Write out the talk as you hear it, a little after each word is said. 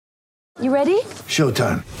You ready?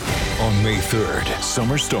 Showtime. On May 3rd,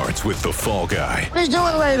 summer starts with The Fall Guy. Let's do it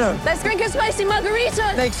later. Let's drink a spicy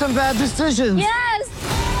margarita. Make some bad decisions. Yes.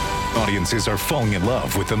 Audiences are falling in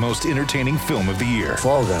love with the most entertaining film of the year.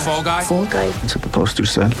 Fall Guy. Fall Guy? Fall Guy. That's what the poster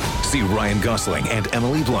said. See Ryan Gosling and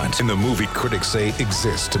Emily Blunt in the movie critics say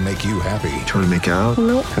exists to make you happy. Trying to make it out?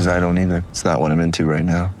 Nope. Because I don't either. It's not what I'm into right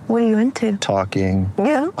now. What are you into? Talking.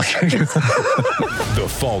 Yeah. The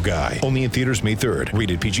Fall Guy. Only in theaters May 3rd.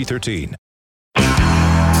 Rated PG-13.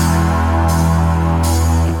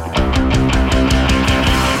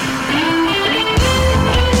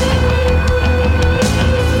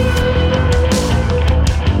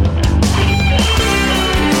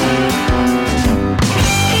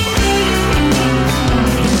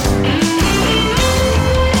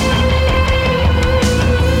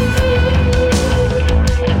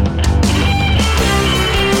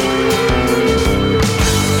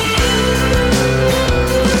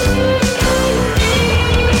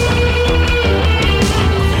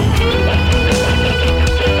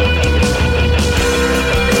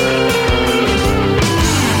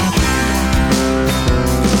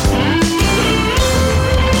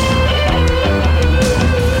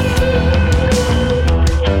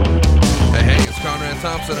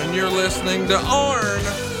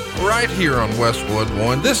 Here on Westwood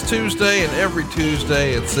One this Tuesday, and every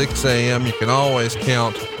Tuesday at 6 a.m. you can always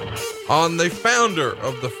count on the founder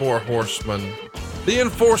of the Four Horsemen, the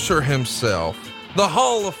enforcer himself, the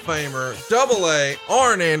Hall of Famer, Double A,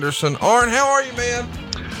 Arn Anderson. Arn, how are you, man?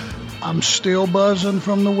 I'm still buzzing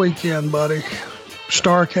from the weekend, buddy.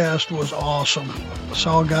 Starcast was awesome. I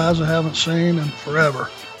saw guys I haven't seen in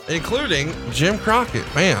forever, including Jim Crockett.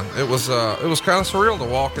 Man, it was kind of surreal to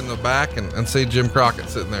walk in the back and see Jim Crockett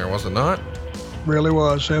sitting there, was it not? Really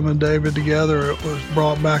was. Him and David together, it was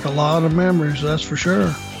brought back a lot of memories, that's for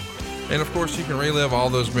sure. And of course, you can relive all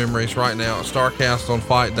those memories right now at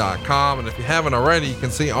StarCastOnFight.com. And if you haven't already, you can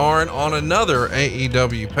see Arn on another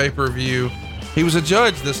AEW pay-per-view. He was a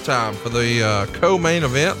judge this time for the co-main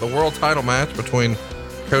event, the world title match between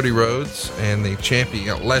Cody Rhodes and the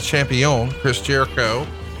Le Champion, Chris Jericho.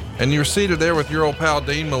 And you were seated there with your old pal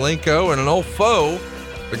Dean Malenko and an old foe,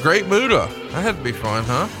 the Great Muta. That had to be fun,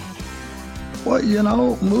 huh? Well, you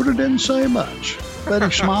know, Muta didn't say much, but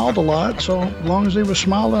he smiled a lot. So as long as he was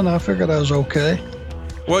smiling, I figured I was okay.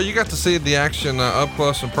 Well, you got to see the action up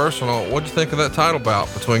close and personal. What'd you think of that title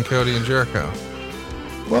bout between Cody and Jericho?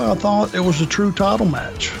 Well, I thought it was a true title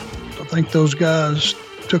match. I think those guys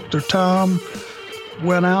took their time,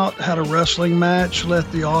 went out, had a wrestling match,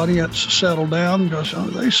 let the audience settle down,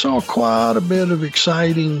 because they saw quite a bit of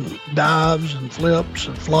exciting dives and flips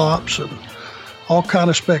and flops and all kind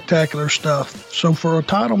of spectacular stuff. So for a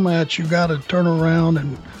title match, you got to turn around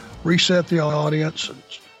and reset the audience and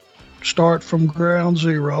start from ground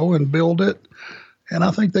zero and build it. And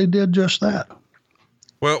I think they did just that.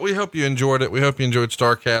 Well, we hope you enjoyed it. We hope you enjoyed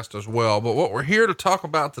StarCast as well. But what we're here to talk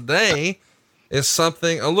about today is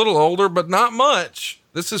something a little older, but not much.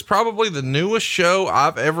 This is probably the newest show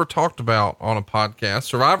I've ever talked about on a podcast.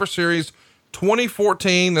 Survivor Series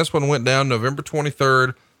 2014. This one went down November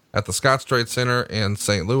 23rd at the Scotts Trade Center in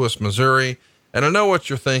St. Louis, Missouri. And I know what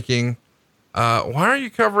you're thinking. Why are you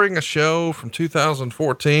covering a show from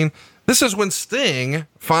 2014? This is when Sting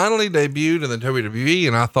finally debuted in the WWE.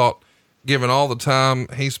 And I thought, given all the time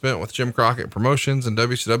he spent with Jim Crockett Promotions and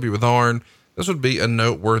WCW with Arn, this would be a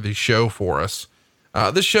noteworthy show for us.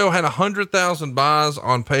 This show had 100,000 buys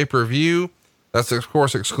on pay-per-view. That's of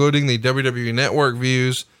course excluding the WWE Network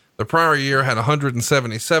views. The prior year had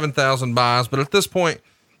 177,000 buys, but at this point,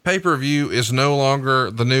 pay-per-view is no longer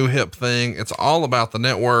the new hip thing. It's all about the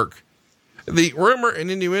network. The rumor and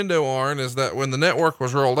innuendo, Arn, is that when the network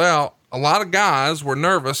was rolled out, a lot of guys were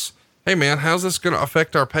nervous. Hey man, how's this going to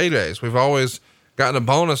affect our paydays? We've always gotten a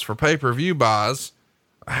bonus for pay-per-view buys.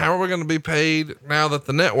 How are we going to be paid now that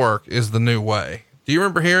the network is the new way? Do you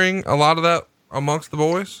remember hearing a lot of that amongst the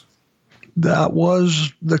boys? That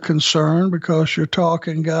was the concern, because you're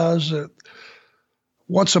talking guys that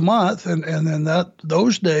once a month. And then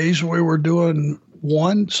those days we were doing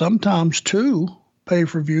one, sometimes two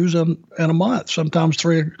pay-per-views in a month, sometimes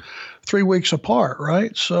three weeks apart.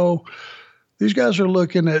 Right. So these guys are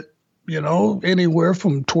looking at, anywhere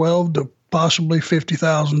from $12,000 to possibly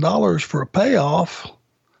 $50,000 for a payoff,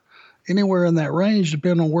 anywhere in that range,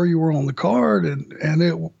 depending on where you were on the card, and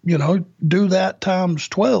it, do that times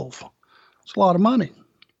 12. It's a lot of money.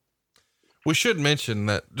 We should mention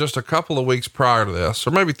that just a couple of weeks prior to this,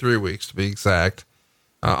 or maybe 3 weeks to be exact,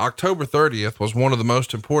 October 30th was one of the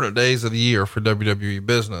most important days of the year for WWE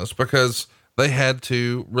business, because they had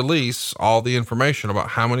to release all the information about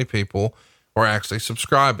how many people were actually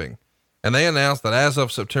subscribing. And they announced that as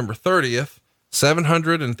of September 30th,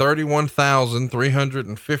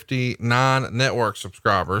 731,359 network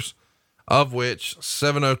subscribers, of which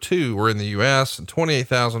 702 were in the US and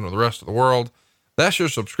 28,000 were the rest of the world. That's your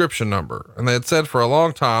subscription number. And they had said for a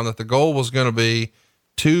long time that the goal was going to be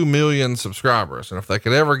 2 million subscribers. And if they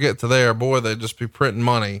could ever get to there, boy, they'd just be printing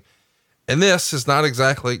money. And this is not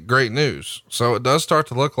exactly great news. So it does start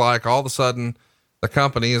to look like all of a sudden the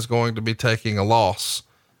company is going to be taking a loss.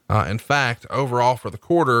 In fact, overall for the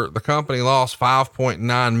quarter, the company lost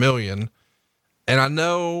 5.9 million. And I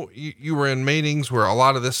know you were in meetings where a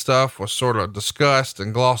lot of this stuff was sort of discussed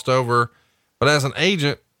and glossed over, but as an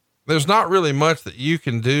agent, there's not really much that you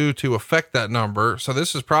can do to affect that number. So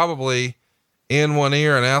this is probably in one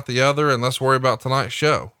ear and out the other, and let's worry about tonight's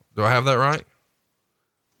show. Do I have that right?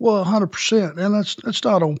 Well, 100%. And it's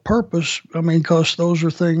not on purpose. I mean, cause those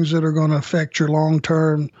are things that are going to affect your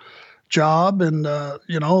long-term job. And,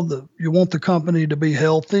 you want the company to be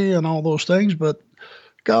healthy and all those things, but a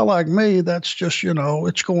guy like me, that's just,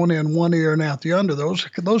 it's going in one ear and out the other.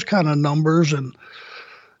 Those kind of numbers and,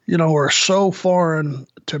 are so foreign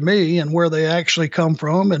to me and where they actually come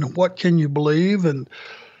from and what can you believe? And,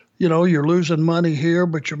 you're losing money here,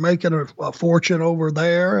 but you're making a fortune over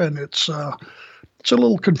there. And it's a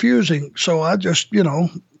little confusing. So I just,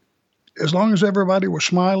 as long as everybody was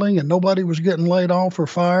smiling and nobody was getting laid off or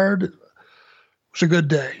fired, it was a good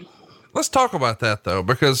day. Let's talk about that though,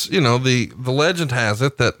 because, the legend has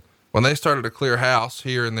it that when they started to clear house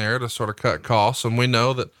here and there to sort of cut costs, and we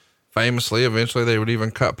know that famously, eventually they would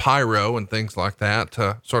even cut pyro and things like that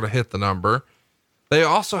to sort of hit the number. They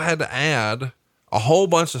also had to add a whole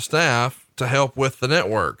bunch of staff to help with the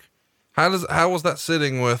network. How was that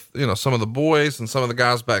sitting with, some of the boys and some of the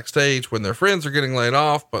guys backstage when their friends are getting laid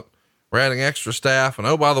off, but we're adding extra staff? And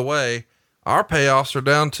oh, by the way, our payoffs are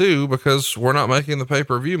down too, because we're not making the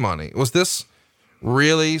pay-per-view money. Was this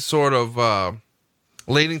really sort of,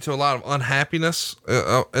 leading to a lot of unhappiness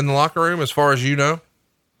in the locker room, as far as you know?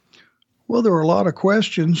 Well, there were a lot of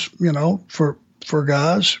questions, for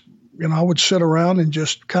guys. I would sit around and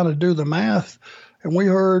just kind of do the math, and we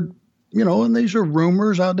heard, and these are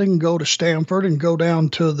rumors. I didn't go to Stamford and go down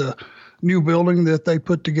to the new building that they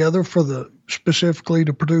put together specifically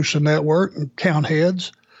to produce a network and count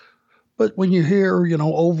heads. But when you hear,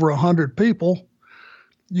 over 100 people,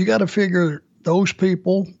 you got to figure those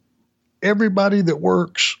people, everybody that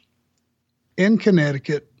works in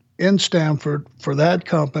Connecticut, in Stamford for that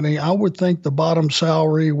company, I would think the bottom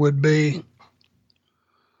salary would be,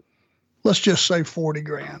 let's just say 40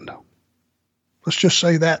 grand. Let's just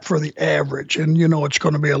say that for the average. And it's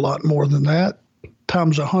going to be a lot more than that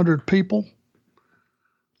times 100 people.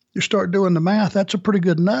 You start doing the math. That's a pretty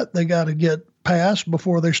good nut they got to get past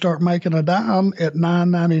before they start making a dime at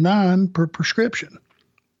 $9.99 per prescription.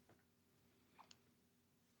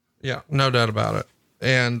 Yeah, no doubt about it.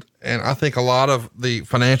 And I think a lot of the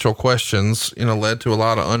financial questions, led to a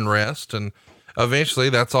lot of unrest, and eventually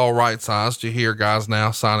that's all right sized. You hear guys now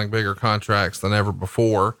signing bigger contracts than ever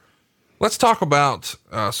before. Let's talk about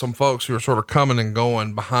some folks who are sort of coming and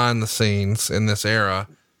going behind the scenes in this era.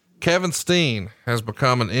 Kevin Steen has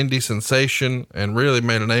become an indie sensation and really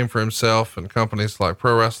made a name for himself in companies like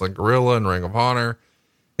Pro Wrestling Guerrilla and Ring of Honor.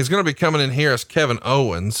 He's going to be coming in here as Kevin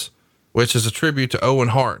Owens, which is a tribute to Owen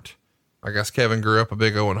Hart. I guess Kevin grew up a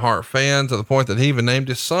big Owen Hart fan to the point that he even named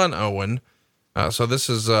his son Owen. So this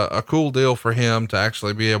is a cool deal for him to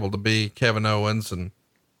actually be able to be Kevin Owens. And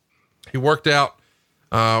he worked out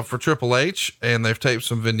for Triple H, and they've taped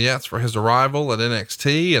some vignettes for his arrival at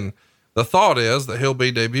NXT. And the thought is that he'll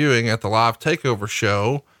be debuting at the Live Takeover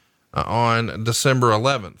show on December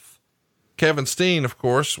 11th. Kevin Steen, of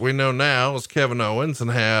course, we know now is Kevin Owens,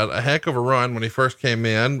 and had a heck of a run when he first came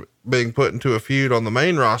in, being put into a feud on the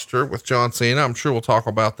main roster with John Cena. I'm sure we'll talk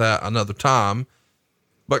about that another time.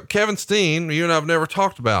 But Kevin Steen, you and I have never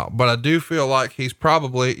talked about, but I do feel like he's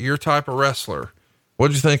probably your type of wrestler. What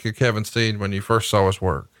did you think of Kevin Steen when you first saw his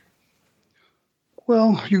work?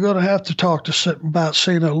 Well, you're going to have to talk about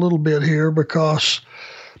Cena a little bit here, because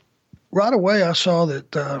right away I saw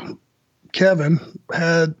that Kevin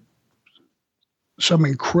had some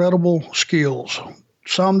incredible skills.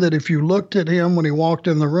 Some that if you looked at him when he walked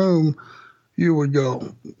in the room, you would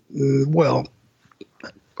go, well,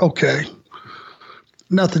 okay,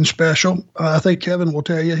 nothing special. I think Kevin will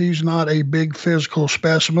tell you he's not a big physical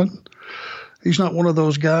specimen. He's not one of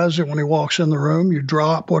those guys that when he walks in the room, you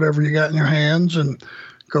drop whatever you got in your hands and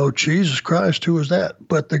go, Jesus Christ, who is that?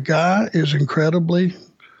 But the guy is incredibly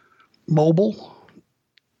mobile.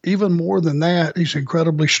 Even more than that, he's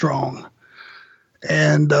incredibly strong.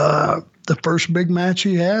 And the first big match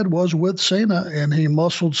he had was with Cena, and he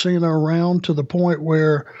muscled Cena around to the point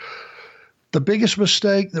where the biggest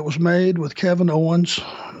mistake that was made with Kevin Owens,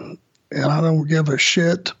 and I don't give a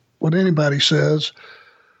shit what anybody says,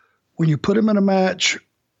 when you put him in a match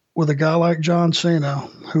with a guy like John Cena,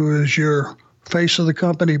 who is your face of the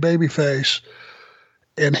company, babyface,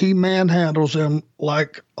 and he manhandles him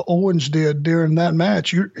like Owens did during that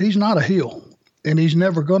match, he's not a heel, and he's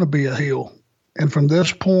never going to be a heel. And from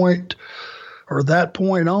this point or that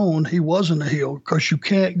point on, he wasn't a heel, because you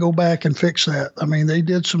can't go back and fix that. I mean, they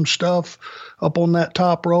did some stuff up on that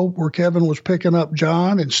top rope where Kevin was picking up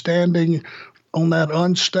John and standing on that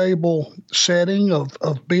unstable setting of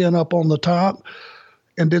being up on the top,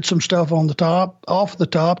 and did some stuff on the top, off the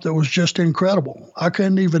top, that was just incredible. I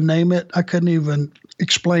couldn't even name it. I couldn't even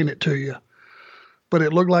explain it to you. But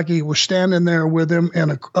it looked like he was standing there with him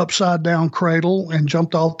in an upside-down cradle and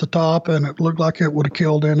jumped off the top, and it looked like it would have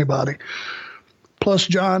killed anybody. Plus,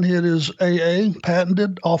 John hit his AA,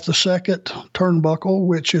 patented, off the second turnbuckle,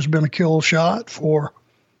 which has been a kill shot for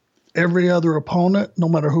every other opponent, no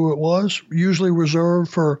matter who it was, usually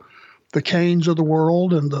reserved for the Canes of the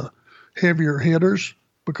world and the heavier hitters,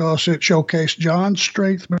 because it showcased John's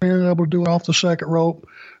strength, being able to do it off the second rope,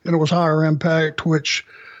 and it was higher impact, which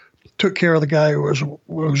took care of the guy who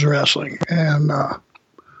was wrestling. And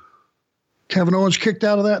Kevin Owens kicked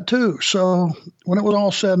out of that too. So when it was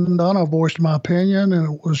all said and done, I voiced my opinion,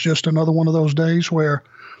 and it was just another one of those days where,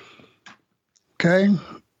 okay,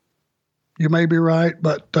 you may be right,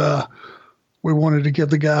 but we wanted to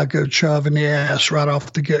give the guy a good shove in the ass right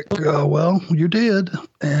off the get-go. Well, you did,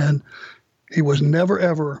 and he was never,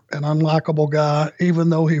 ever an unlikable guy, even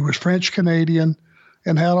though he was French-Canadian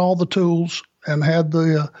and had all the tools and had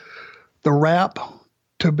the rap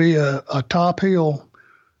to be a top heel.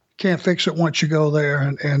 Can't fix it once you go there,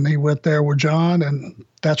 and he went there with John, and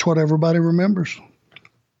that's what everybody remembers.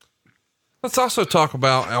 Let's also talk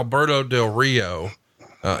about Alberto Del Rio.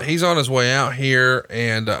 He's on his way out here,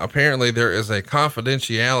 and apparently there is a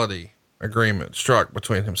confidentiality agreement struck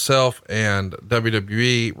between himself and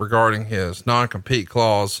WWE regarding his non-compete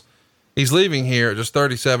clause. He's leaving here at just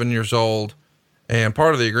 37 years old. And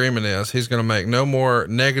part of the agreement is he's going to make no more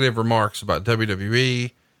negative remarks about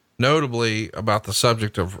WWE, notably about the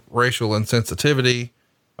subject of racial insensitivity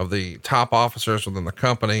of the top officers within the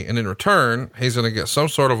company. And in return, he's going to get some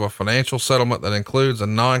sort of a financial settlement that includes a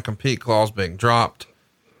non-compete clause being dropped.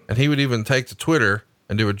 And he would even take to Twitter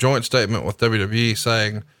and do a joint statement with WWE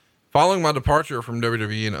saying, "Following my departure from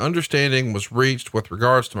WWE, an understanding was reached with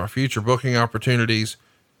regards to my future booking opportunities.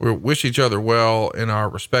 We wish each other well in our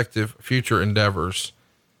respective future endeavors."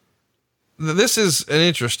 This is an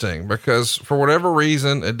interesting, because for whatever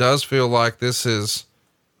reason, it does feel like this is,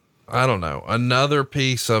 I don't know, another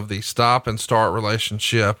piece of the stop and start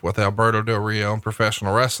relationship with Alberto Del Rio in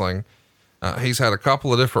professional wrestling. He's had a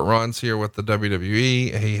couple of different runs here with the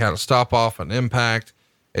WWE. He had a stop off an Impact.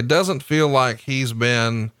 It doesn't feel like he's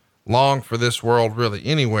been long for this world really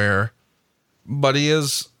anywhere, but he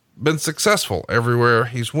has been successful everywhere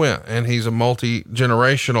he's went, and he's a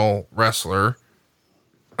multi-generational wrestler.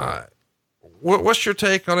 What's your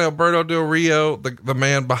take on Alberto Del Rio, the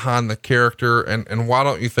man behind the character, and why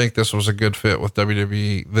don't you think this was a good fit with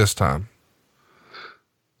WWE this time?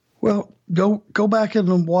 Well, go back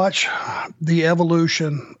and watch the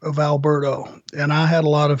evolution of Alberto. And I had a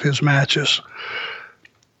lot of his matches.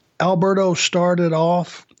 Alberto started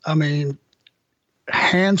off, I mean,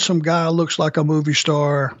 handsome guy, looks like a movie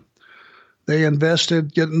star. They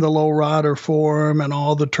invested getting the low rider for him and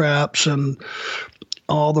all the traps and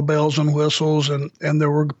all the bells and whistles. And they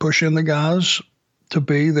were pushing the guys to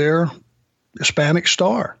be their Hispanic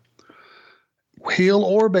star, heel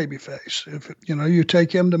or babyface. If you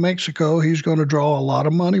take him to Mexico, he's going to draw a lot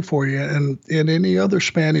of money for you, and in any other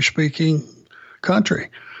Spanish speaking country.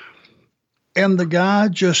 And the guy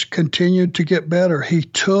just continued to get better. He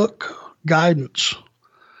took guidance,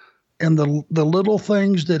 and the little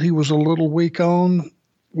things that he was a little weak on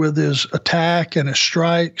with his attack and his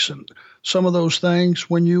strikes and some of those things,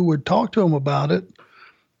 when you would talk to him about it,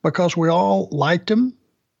 because we all liked him,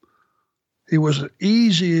 he was as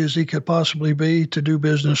easy as he could possibly be to do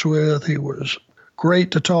business with. He was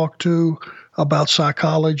great to talk to about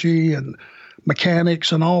psychology and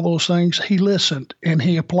mechanics and all those things. He listened and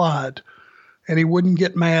he applied, and he wouldn't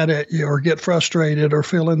get mad at you or get frustrated or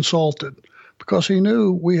feel insulted, because he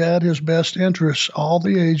knew we had his best interests, all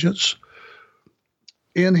the agents,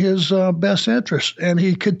 in his best interest. And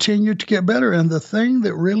he continued to get better. And the thing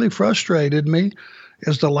that really frustrated me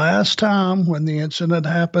is the last time when the incident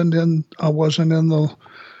happened, and I wasn't in the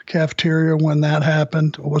cafeteria when that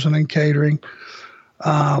happened, I wasn't in catering.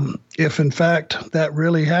 If in fact that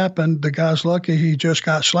really happened, the guy's lucky he just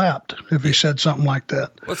got slapped if he said something like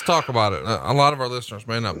that. Let's talk about it. A lot of our listeners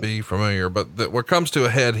may not be familiar, but what comes to a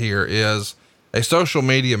head here is a social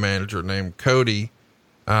media manager named Cody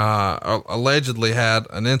allegedly had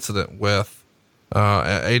an incident with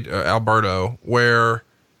Alberto where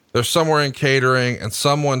they're somewhere in catering and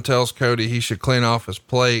someone tells Cody he should clean off his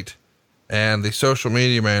plate. And the social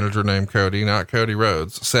media manager named Cody, not Cody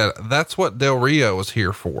Rhodes, said that's what Del Rio was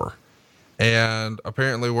here for. And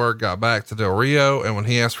apparently word got back to Del Rio. And when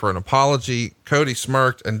he asked for an apology, Cody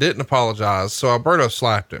smirked and didn't apologize. So Alberto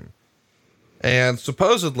slapped him. And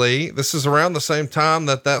supposedly this is around the same time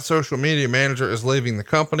that social media manager is leaving the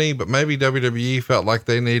company, but maybe WWE felt like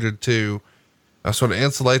they needed to sort of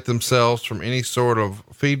insulate themselves from any sort of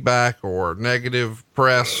feedback or negative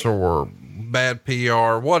press or bad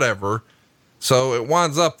PR, whatever. So it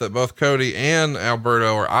winds up that both Cody and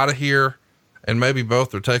Alberto are out of here, and maybe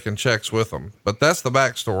both are taking checks with them. But that's the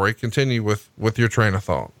backstory. Continue with your train of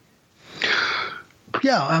thought.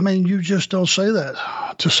 Yeah. I mean, you just don't say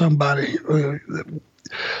that to somebody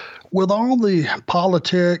with all the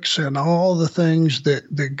politics and all the things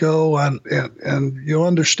that go on. And you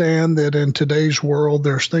understand that in today's world,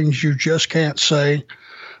 there's things you just can't say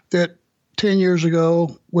that 10 years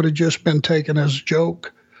ago would have just been taken as a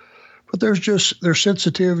joke. But there's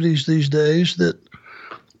sensitivities these days that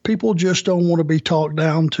people just don't want to be talked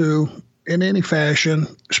down to in any fashion,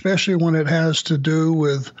 especially when it has to do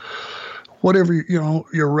with whatever,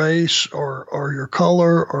 your race or your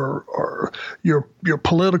color or your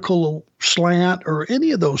political slant or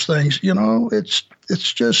any of those things. It's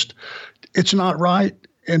not right.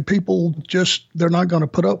 And people they're not going to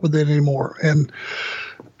put up with it anymore. And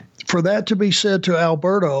for that to be said to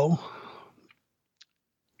Alberto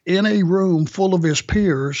in a room full of his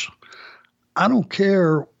peers, I don't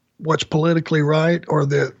care what's politically right or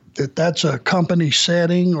that's a company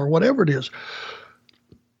setting or whatever it is.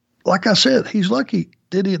 Like I said, he's lucky.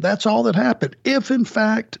 That's all that happened. If in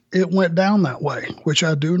fact it went down that way, which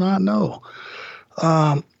I do not know.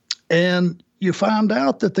 And you find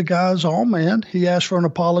out that the guy's all man. He asked for an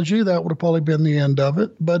apology. That would have probably been the end of it,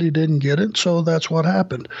 but he didn't get it. So that's what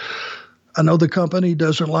happened. I know the company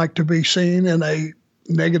doesn't like to be seen in a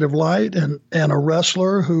negative light, and a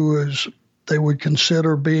wrestler they would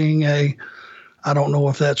consider being I don't know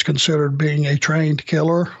if that's considered being a trained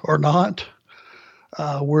killer or not.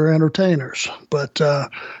 We're entertainers, but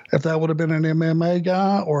if that would have been an MMA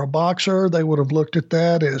guy or a boxer, they would have looked at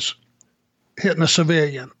that as hitting a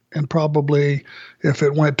civilian. And probably if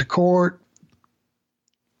it went to court,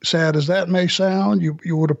 sad as that may sound,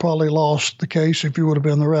 you would have probably lost the case if you would have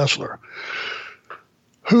been the wrestler.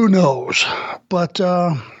 Who knows? But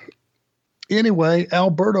anyway,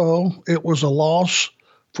 Alberto, it was a loss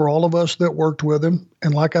for all of us that worked with him.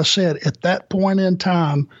 And like I said, at that point in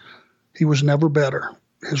time, he was never better.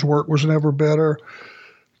 His work was never better.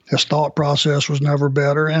 His thought process was never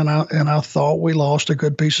better. And I thought we lost a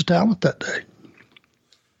good piece of talent that day.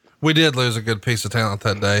 We did lose a good piece of talent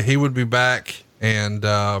that day. He would be back. And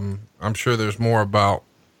I'm sure there's more about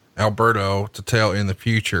Alberto to tell in the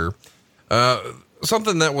future.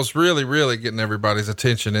 Something that was really, really getting everybody's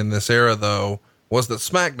attention in this era, though, was that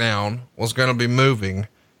SmackDown was going to be moving.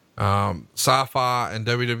 Sci-Fi and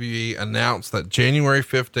WWE announced that January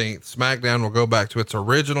 15th, SmackDown will go back to its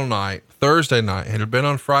original night, Thursday night. It had been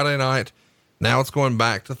on Friday night. Now it's going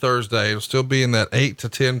back to Thursday. It'll still be in that 8 to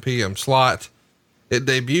 10 p.m. slot. It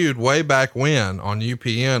debuted way back when on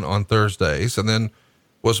UPN on Thursdays and then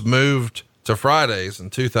was moved to Fridays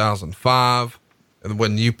in 2005. And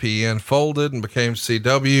when UPN folded and became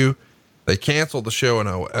CW, they canceled the show in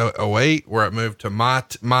 08, where it moved to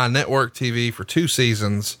my network TV for 2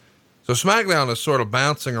 seasons. So SmackDown is sort of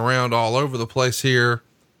bouncing around all over the place here.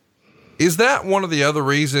 Is that one of the other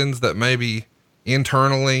reasons that maybe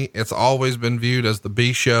internally it's always been viewed as the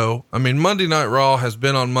B show? I mean, Monday Night Raw has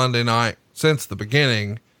been on Monday night since the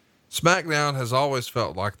beginning. SmackDown has always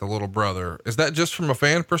felt like the little brother. Is that just from a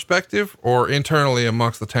fan perspective or internally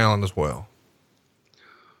amongst the talent as well?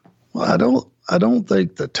 Well, I don't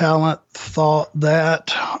think the talent thought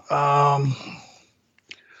that.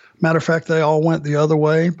 Matter of fact, they all went the other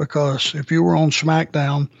way, because if you were on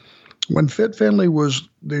SmackDown, when Fit Finlay was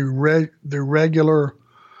the regular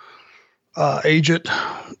agent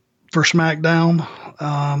for SmackDown,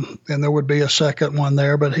 and there would be a second one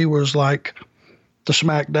there, but he was like the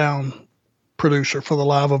SmackDown producer for the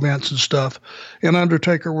live events and stuff. And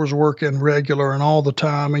Undertaker was working regular and all the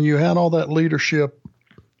time, and you had all that leadership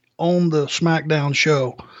on the SmackDown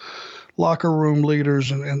show, locker room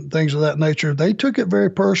leaders and things of that nature. They took it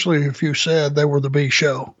very personally if you said they were the B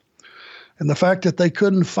show. And the fact that they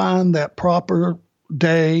couldn't find that proper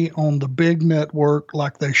day on the big network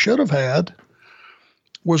like they should have had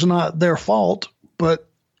was not their fault, but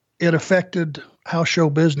it affected how show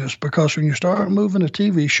business, because when you start moving a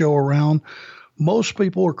TV show around, most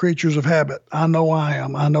people are creatures of habit. I know I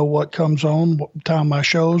am. I know what comes on, what time my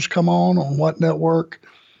shows come on what network,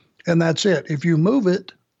 and that's it. If you move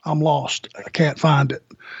it, I'm lost. I can't find it.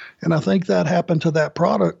 And I think that happened to that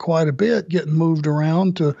product quite a bit, getting moved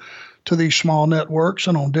around to these small networks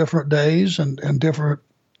and on different days and different,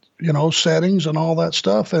 settings and all that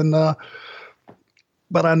stuff. And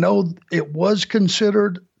but I know it was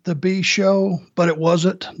considered the B show, but it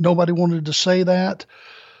wasn't. Nobody wanted to say that.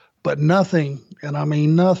 But nothing, and I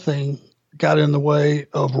mean nothing, got in the way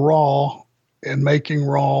of Raw and making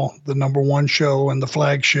Raw the number one show and the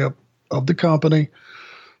flagship of the company.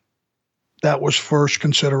 That was first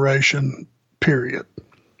consideration, period.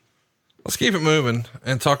 Let's keep it moving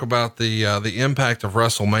and talk about the impact of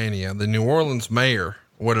WrestleMania. The New Orleans mayor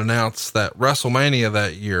would announce that WrestleMania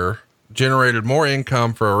that year generated more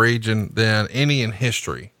income for a region than any in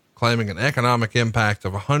history, claiming an economic impact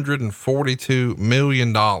of $142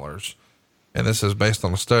 million. And this is based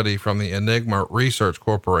on a study from the Enigma Research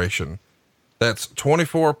Corporation. That's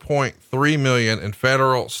 $24.3 million in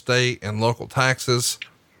federal, state, and local taxes.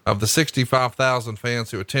 Of the 65,000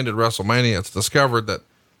 fans who attended WrestleMania, it's discovered that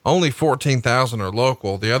only 14,000 are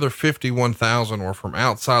local. The other 51,000 were from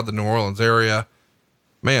outside the New Orleans area.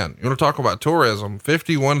 Man, you want to talk about tourism?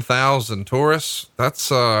 51,000 tourists. That's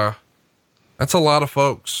a lot of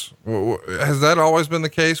folks. Has that always been the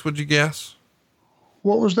case? Would you guess?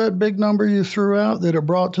 What was that big number you threw out that it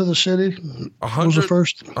brought to the city? Was the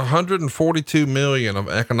first 142 million of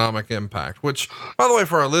economic impact, which, by the way,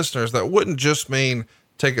 for our listeners, that wouldn't just mean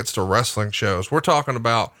tickets to wrestling shows. We're talking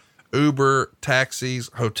about Uber,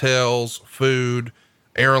 taxis, hotels, food,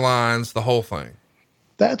 airlines, the whole thing.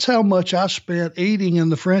 That's how much I spent eating in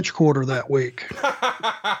the French Quarter that week.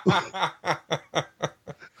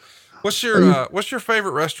 What's your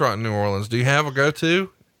favorite restaurant in New Orleans? Do you have a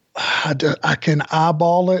go-to? I can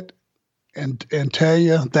eyeball it and tell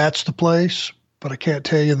you that's the place, but I can't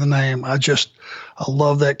tell you the name. I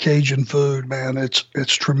love that Cajun food, man.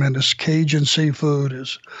 It's tremendous. Cajun seafood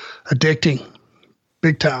is addicting,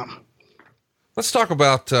 big time. Let's talk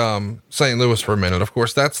about St. Louis for a minute. Of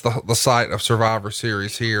course, that's the site of Survivor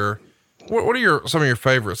Series here. What are some of your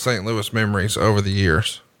favorite St. Louis memories over the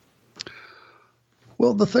years?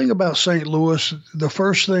 Well, the thing about St. Louis, the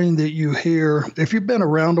first thing that you hear, if you've been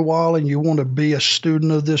around a while and you want to be a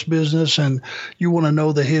student of this business and you want to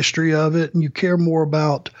know the history of it and you care more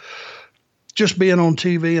about just being on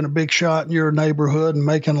TV and a big shot in your neighborhood and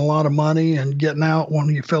making a lot of money and getting out when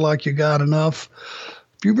you feel like you got enough,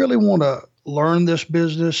 if you really want to learn this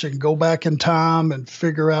business and go back in time and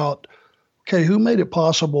figure out, okay, who made it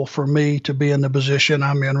possible for me to be in the position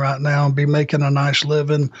I'm in right now and be making a nice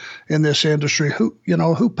living in this industry?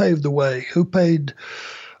 Who paved the way? Who paid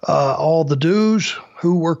all the dues?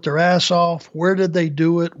 Who worked their ass off? Where did they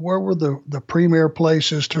do it? Where were the premier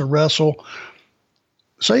places to wrestle?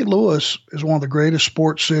 St. Louis is one of the greatest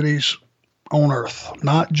sports cities on earth,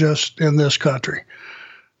 not just in this country.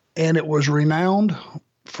 And it was renowned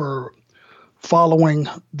for following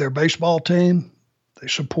their baseball team. They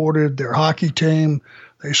supported their hockey team.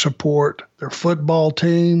 They support their football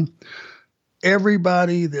team.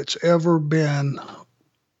 Everybody that's ever been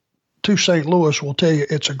to St. Louis will tell you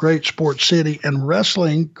it's a great sports city. And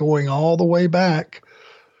wrestling, going all the way back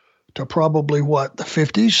to probably the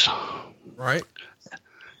 50s, right,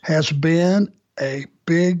 has been a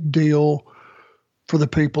big deal for the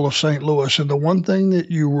people of St. Louis. And the one thing that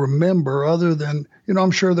you remember, other than, I'm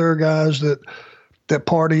sure there are guys that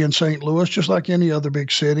party in St. Louis, just like any other big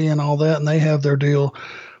city and all that, and they have their deal.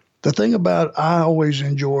 The thing I always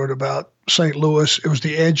enjoyed about St. Louis, it was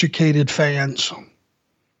the educated fans.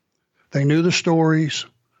 They knew the stories.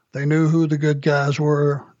 They knew who the good guys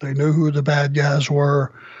were. They knew who the bad guys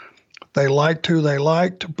were. They liked who they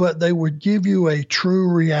liked, but they would give you a true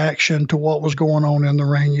reaction to what was going on in the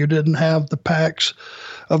ring. You didn't have the packs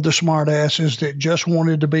of the smart asses that just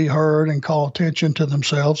wanted to be heard and call attention to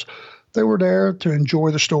themselves. They were there to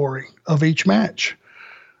enjoy the story of each match.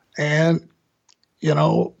 And,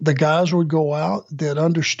 the guys would go out that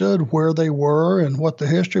understood where they were and what the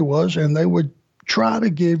history was, and they would try to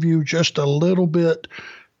give you just a little bit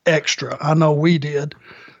extra. I know we did.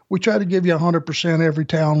 We tried to give you 100% every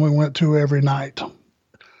town we went to every night.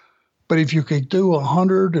 But if you could do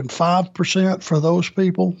 105% for those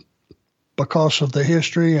people because of the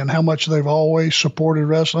history and how much they've always supported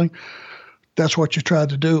wrestling, that's what you tried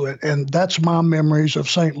to do. And that's my memories of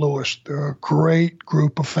St. Louis. They're a great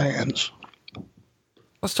group of fans.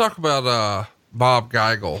 Let's talk about Bob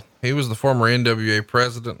Geigel. He was the former NWA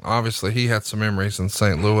president. Obviously, he had some memories in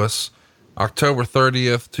St. Louis. October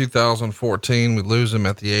 30th, 2014, we lose him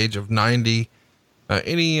at the age of 90.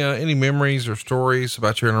 Any memories or stories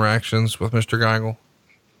about your interactions with Mr. Geigel?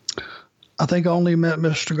 I think I only met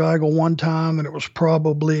Mr. Geigel one time, and it was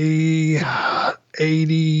probably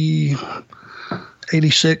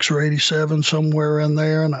 86 or 87, somewhere in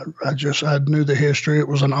there. And I knew the history. It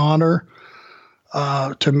was an honor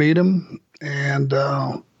to meet him. And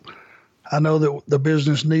I know that the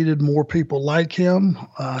business needed more people like him.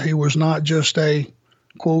 He was not just a,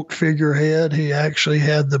 quote, figurehead. He actually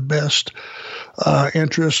had the best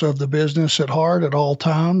interests of the business at heart at all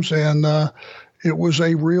times. And it was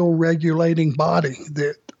a real regulating body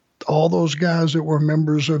that all those guys that were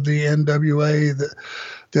members of the NWA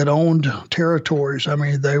that owned territories. I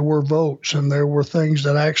mean, there were votes and there were things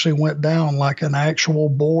that actually went down like an actual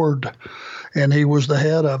board, and he was the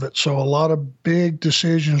head of it. So a lot of big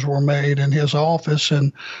decisions were made in his office,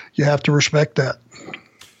 and you have to respect that.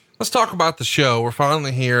 Let's talk about the show. We're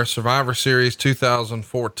finally here. Survivor Series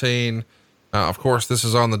 2014. Of course, this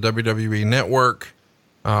is on the WWE Network.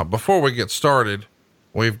 Before we get started,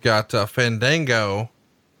 we've got Fandango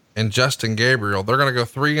and Justin Gabriel. They're going to go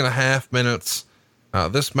 3.5 minutes.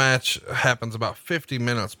 This match happens about 50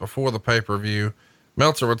 minutes before the pay-per-view.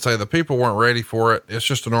 Meltzer would say the people weren't ready for it. It's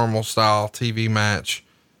just a normal style TV match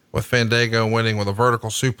with Fandango winning with a vertical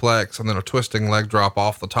suplex and then a twisting leg drop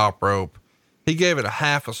off the top rope. He gave it a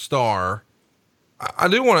 0.5 star. I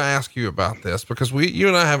do want to ask you about this because you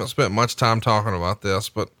and I haven't spent much time talking about this,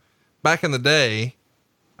 but back in the day,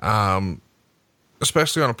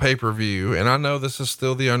 especially on a pay-per-view, and I know this is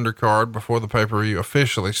still the undercard before the pay-per-view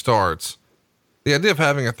officially starts, the idea of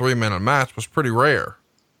having a 3-minute match was pretty rare.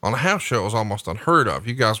 On a house show, it was almost unheard of.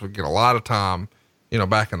 You guys would get a lot of time,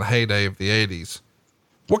 back in the heyday of the 80s.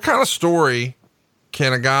 What kind of story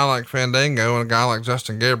can a guy like Fandango and a guy like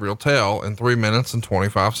Justin Gabriel tell in 3 minutes and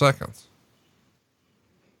 25 seconds?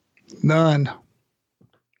 None.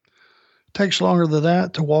 Takes longer than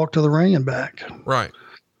that to walk to the ring and back. Right.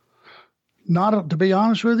 To be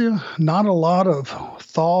honest with you, not a lot of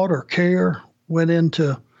thought or care went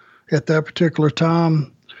into, at that particular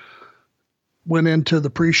time, went into the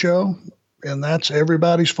pre-show, and that's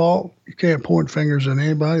everybody's fault. You can't point fingers at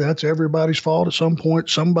anybody. That's everybody's fault. At some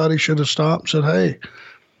point, somebody should have stopped and said, hey,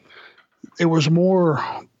 it was more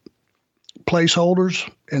placeholders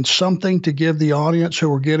and something to give the audience who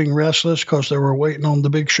were getting restless because they were waiting on the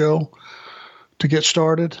big show to get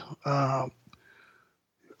started. A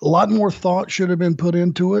lot more thought should have been put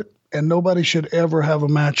into it, and nobody should ever have a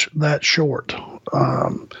match that short.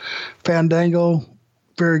 Fandango,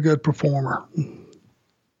 very good performer.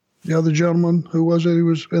 The other gentleman, who was it he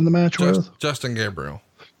was in the match with? Justin Gabriel.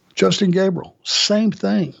 Justin Gabriel, same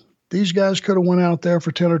thing. These guys could have went out there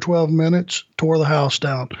for 10 or 12 minutes, tore the house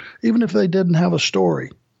down. Even if they didn't have a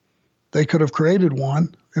story, they could have created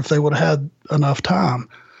one if they would have had enough time.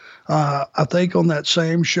 I think on that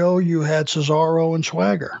same show, you had Cesaro and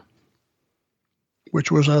Swagger,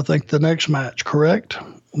 which was, I think, the next match, correct?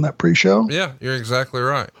 On that pre-show? Yeah, you're exactly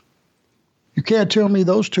right. You can't tell me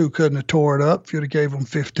those two couldn't have tore it up if you'd have gave them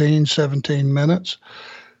 15, 17 minutes.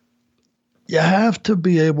 You have to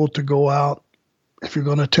be able to go out. If you're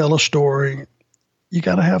going to tell a story, you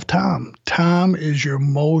got to have time. Time is your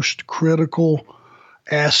most critical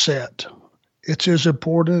asset. It's as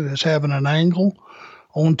important as having an angle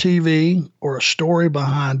on TV or a story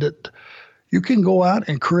behind it. You can go out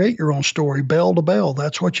and create your own story, bell to bell.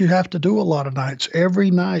 That's what you have to do a lot of nights.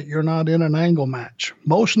 Every night you're not in an angle match.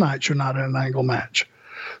 Most nights you're not in an angle match.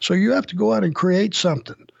 So you have to go out and create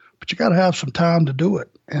something, but you got to have some time to do it.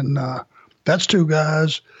 And that's two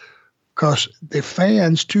guys, because the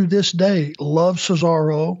fans to this day love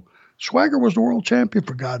Cesaro. Swagger was the world champion,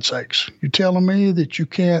 for God's sakes. You're telling me that you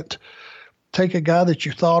can't take a guy that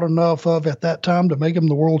you thought enough of at that time to make him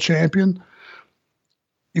the world champion?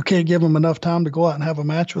 You can't give him enough time to go out and have a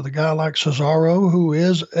match with a guy like Cesaro, who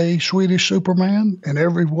is a Swedish Superman in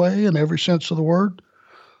every way, in every sense of the word.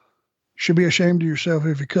 Should be ashamed of yourself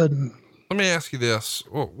if you couldn't. Let me ask you this.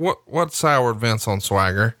 What soured Vince on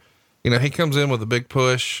Swagger? He comes in with a big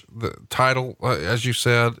push, the title, as you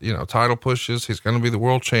said, title pushes. He's going to be the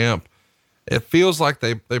world champ. It feels like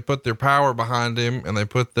they put their power behind him and they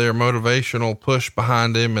put their motivational push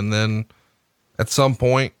behind him. And then at some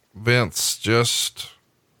point, Vince just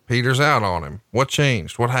peters out on him. What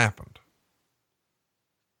changed? What happened?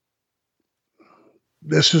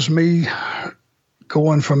 This is me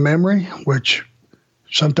going from memory, which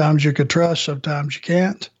sometimes you could trust, sometimes you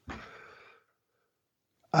can't.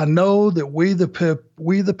 I know that we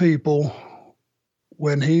the people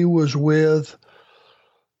when he was with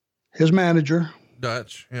his manager,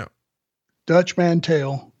 Dutch. Yeah. Dutch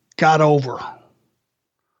Mantell, got over.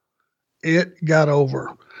 It got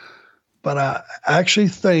over. But I actually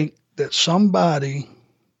think that somebody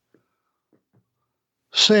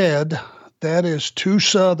said that is too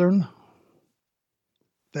Southern,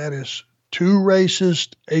 that is too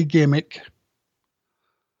racist a gimmick,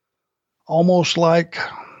 almost like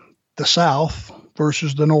the South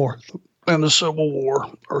versus the North in the Civil War,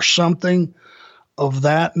 or something of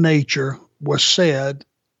that nature was said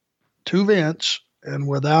to Vince, and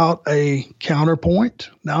without a counterpoint.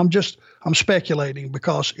 Now I'm speculating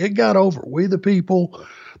because it got over. We the People,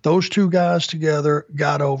 those two guys together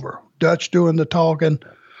got over. Dutch doing the talking,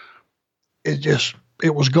 it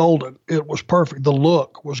was golden. It was perfect. The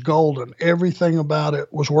look was golden. Everything about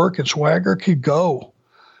it was working. Swagger could go,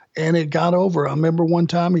 and it got over. I remember one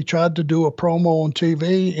time he tried to do a promo on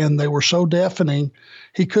TV, and they were so deafening,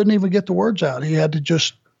 he couldn't even get the words out. He had to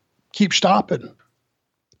just keep stopping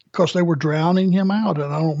because they were drowning him out.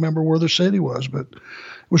 And I don't remember where the city was, but it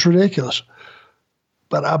was ridiculous.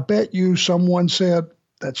 But I bet you someone said,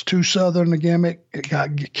 that's too Southern a gimmick. It got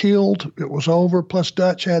killed. It was over. Plus,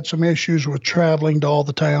 Dutch had some issues with traveling to all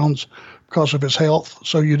the towns because of his health.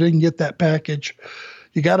 So you didn't get that package.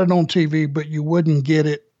 You got it on TV, but you wouldn't get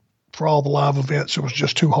it for all the live events. It was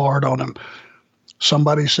just too hard on him.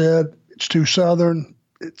 Somebody said it's too Southern.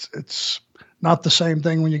 It's not the same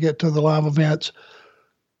thing when you get to the live events.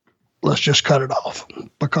 Let's just cut it off,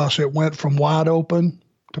 because it went from wide open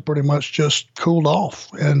to pretty much just cooled off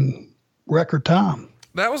in record time.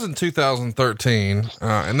 That was in 2013.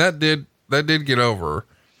 And that did get over,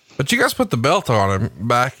 but you guys put the belt on him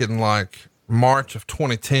back in like March of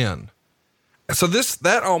 2010. So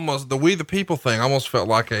that almost, the We the People thing almost felt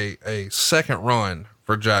like a second run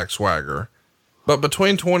for Jack Swagger. But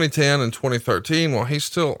between 2010 and 2013, while he's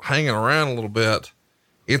still hanging around a little bit,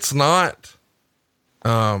 it's not,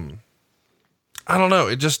 I don't know.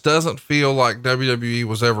 It just doesn't feel like WWE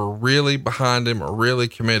was ever really behind him or really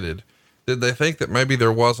committed. Did they think that maybe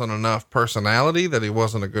there wasn't enough personality, that he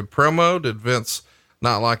wasn't a good promo? Did Vince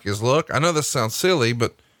not like his look? I know this sounds silly,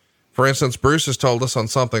 but for instance, Bruce has told us on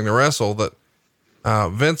Something to Wrestle that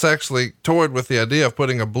Vince actually toyed with the idea of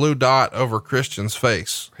putting a blue dot over Christian's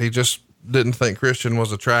face. He just didn't think Christian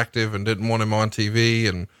was attractive and didn't want him on TV,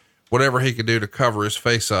 and whatever he could do to cover his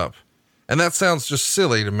face up. And that sounds just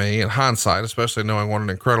silly to me in hindsight, especially knowing what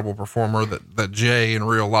an incredible performer that Jay in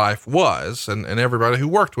real life was, and everybody who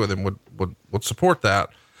worked with him would support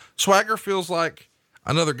that. Swagger feels like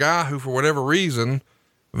another guy who, for whatever reason,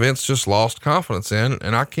 Vince just lost confidence in,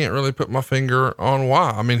 and I can't really put my finger on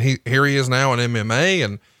why. I mean, here he is now in MMA,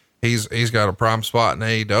 and he's got a prime spot in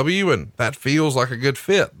AEW, and that feels like a good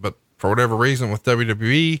fit, but for whatever reason with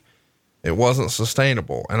WWE, it wasn't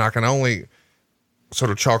sustainable. And I can only sort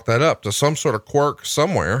of chalk that up to some sort of quirk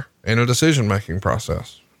somewhere in a decision-making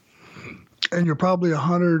process. And you're probably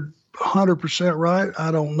 100% right. I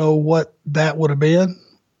don't know what that would have been.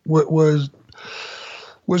 What was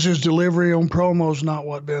his delivery on promos not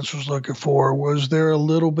what Vince was looking for? Was there a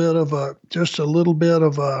little bit of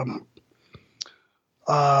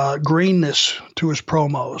greenness to his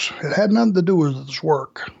promos? It had nothing to do with his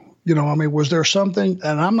work. You know, I mean, was there something,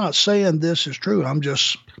 and I'm not saying this is true, I'm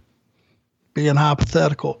just being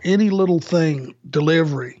hypothetical, any little thing,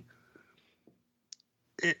 delivery,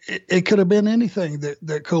 it could have been anything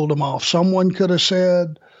that cooled him off. Someone could have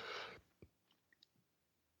said,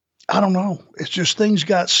 I don't know. It's just things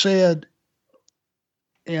got said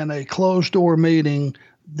in a closed door meeting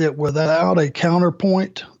that without a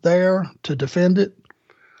counterpoint there to defend it,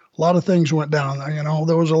 a lot of things went down. You know,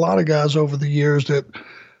 there was a lot of guys over the years that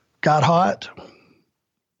got hot.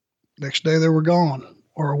 Next day they were gone.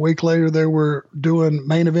 Or a week later, they were doing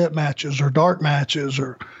main event matches or dark matches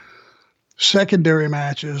or secondary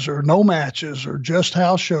matches or no matches or just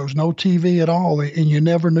house shows, no TV at all. And you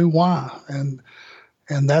never knew why.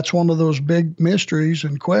 And that's one of those big mysteries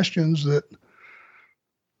and questions that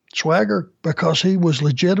Swagger, because he was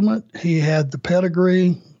legitimate, he had the pedigree,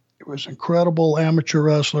 he was an incredible amateur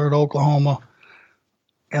wrestler at Oklahoma,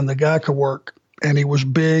 and the guy could work. And he was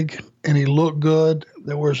big and he looked good.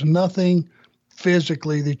 There was nothing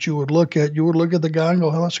physically that you would look at. You would look at the guy and go,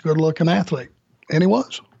 oh, that's a good looking athlete. And he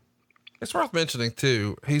was. It's worth mentioning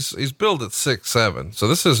too. He's billed at 6'7". So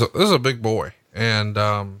this is a big boy. And,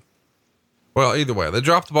 well, either way, they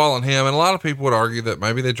dropped the ball on him. And a lot of people would argue that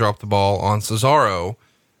maybe they dropped the ball on Cesaro.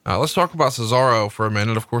 Let's talk about Cesaro for a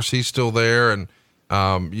minute. Of course, he's still there. And,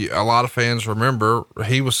 a lot of fans remember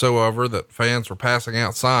he was so over that fans were passing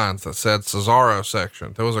out signs that said Cesaro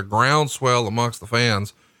section. There was a groundswell amongst the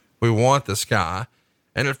fans. We want this guy.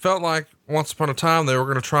 And it felt like once upon a time they were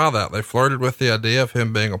going to try that. They flirted with the idea of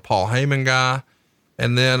him being a Paul Heyman guy.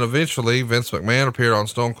 And then eventually Vince McMahon appeared on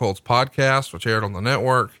Stone Cold's podcast, which aired on the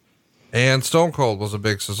network. And Stone Cold was a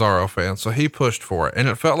big Cesaro fan, so he pushed for it. And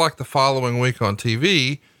it felt like the following week on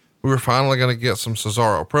TV, we were finally going to get some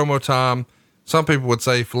Cesaro promo time. Some people would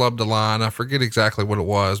say he flubbed a line. I forget exactly what it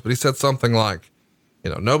was, but he said something like,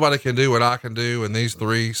 nobody can do what I can do in these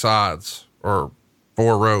 3 sides or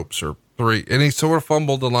 4 ropes or 3. And he sort of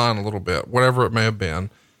fumbled the line a little bit, whatever it may have been.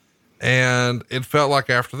 And it felt like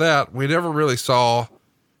after that, we never really saw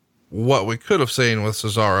what we could have seen with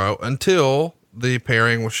Cesaro until the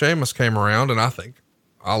pairing with Sheamus came around. And I think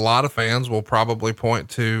a lot of fans will probably point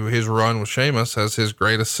to his run with Sheamus as his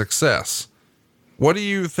greatest success. What do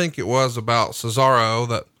you think it was about Cesaro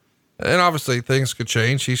that, and obviously things could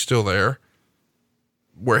change, he's still there,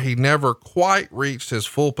 where he never quite reached his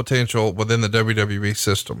full potential within the WWE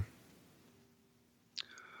system?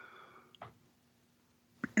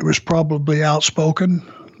 He was probably outspoken,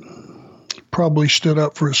 probably stood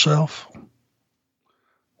up for himself,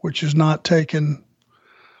 which is not taken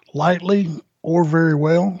lightly or very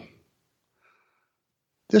well.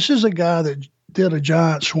 This is a guy that did a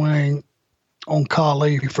giant swing on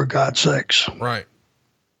Khali, for God's sakes. Right.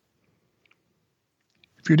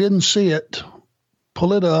 If you didn't see it,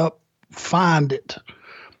 pull it up, find it.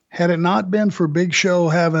 Had it not been for Big Show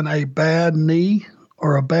having a bad knee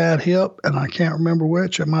or a bad hip, and I can't remember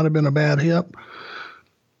which, it might have been a bad hip,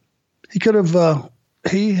 he could have,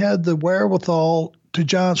 he had the wherewithal to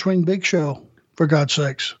giant swing Big Show, for God's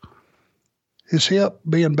sakes. His hip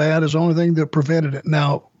being bad is the only thing that prevented it.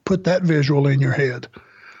 Now, put that visual in your head.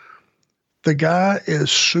 The guy is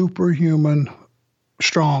superhuman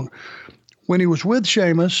strong. When he was with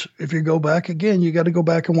Sheamus, if you go back again, you got to go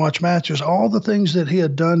back and watch matches. All the things that he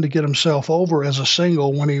had done to get himself over as a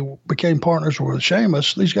single when he became partners with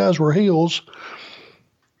Sheamus, these guys were heels.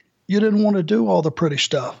 You didn't want to do all the pretty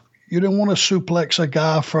stuff. You didn't want to suplex a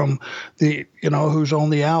guy from the, who's on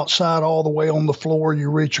the outside all the way on the floor. You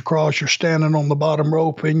reach across, you're standing on the bottom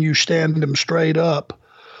rope and you stand him straight up,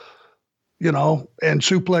 and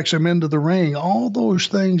suplex him into the ring. All those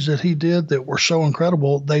things that he did that were so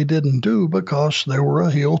incredible, they didn't do because they were a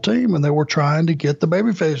heel team and they were trying to get the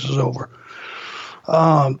baby faces over.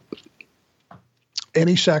 And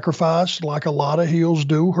he sacrificed, like a lot of heels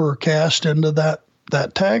do, her cast into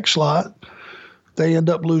that tag slot. They end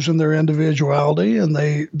up losing their individuality and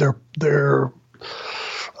their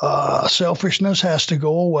selfishness has to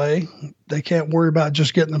go away. They can't worry about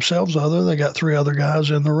just getting themselves other. They got 3 other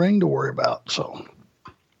guys in the ring to worry about. So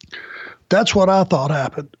that's what I thought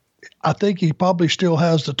happened. I think he probably still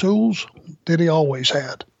has the tools that he always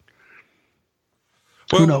had.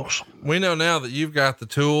 Who knows? We know now that you've got the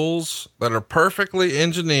tools that are perfectly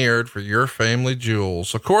engineered for your family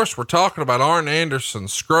jewels. Of course, we're talking about Arn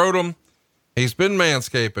Anderson's scrotum. He's been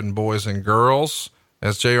manscaping, boys and girls.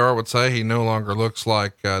 As JR would say, he no longer looks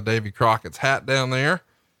like Davy Crockett's hat down there.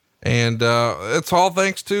 And it's all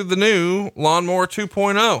thanks to the new Lawnmower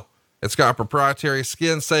 2.0. It's got proprietary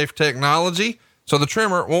skin-safe technology, so the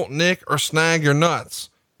trimmer won't nick or snag your nuts.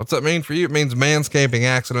 What's that mean for you? It means manscaping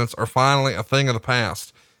accidents are finally a thing of the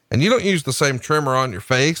past. And you don't use the same trimmer on your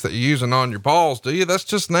face that you're using on your balls, do you? That's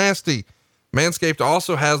just nasty. Manscaped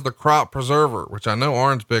also has the Crop Preserver, which I know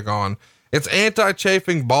Arn's big on. It's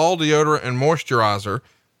anti-chafing ball deodorant and moisturizer.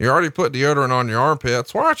 You already put deodorant on your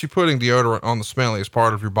armpits. Why aren't you putting deodorant on the smelliest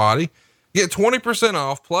part of your body? Get 20%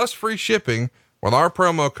 off plus free shipping with our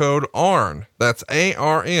promo code ARN. That's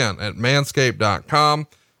ARN at manscaped.com.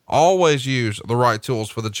 Always use the right tools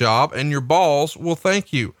for the job and your balls will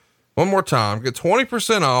thank you. One more time, get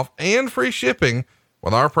 20% off and free shipping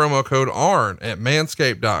with our promo code ARN at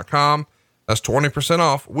manscaped.com. That's 20%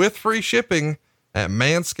 off with free shipping at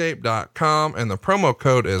manscaped.com. And the promo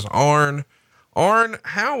code is ARN. Arn,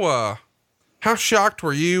 how shocked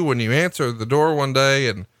were you when you answered the door one day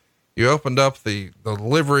and you opened up the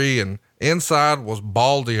delivery and inside was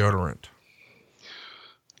ball deodorant?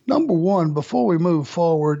 Number one, before we move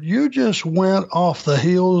forward, you just went off the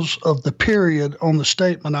heels of the period on the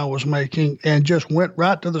statement I was making and just went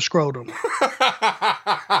right to the scrotum.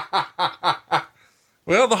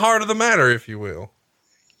 Well, the heart of the matter, if you will.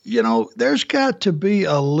 There's got to be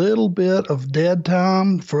a little bit of dead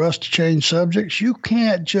time for us to change subjects. You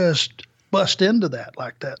can't just bust into that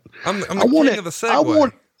like that. I'm the king of the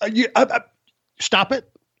segue. Stop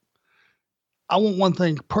it. I want one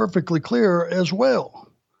thing perfectly clear as well.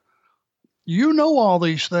 You know all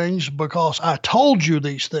these things because I told you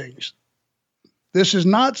these things. This is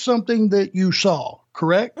not something that you saw.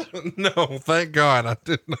 correct? No, thank God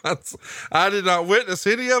I did not witness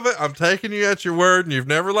any of it. I'm taking you at your word, and you've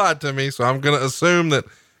never lied to me. So I'm going to assume that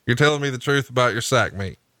you're telling me the truth about your sack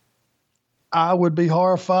meat. I would be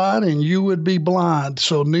horrified and you would be blind.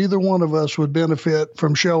 So neither one of us would benefit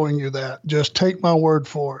from showing you that. Just take my word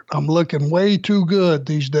for it. I'm looking way too good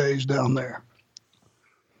these days down there.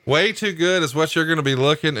 Way too good is what you're going to be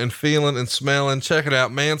looking and feeling and smelling. Check it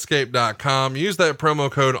out, manscaped.com. Use that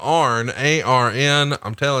promo code ARN, A-R-N.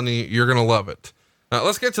 I'm telling you, you're going to love it. Now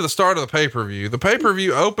let's get to the start of the pay-per-view. The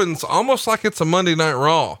pay-per-view opens almost like it's a Monday Night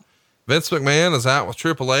Raw. Vince McMahon is out with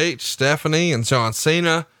Triple H, Stephanie, and John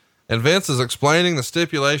Cena, and Vince is explaining the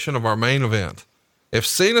stipulation of our main event. If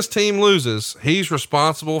Cena's team loses, he's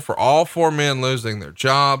responsible for all 4 men losing their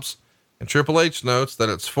jobs. And Triple H notes that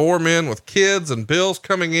it's 4 men with kids and bills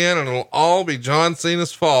coming in, and it'll all be John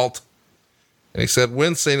Cena's fault. And he said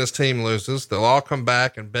when Cena's team loses, they'll all come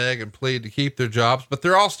back and beg and plead to keep their jobs, but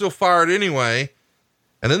they're all still fired anyway.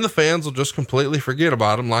 And then the fans will just completely forget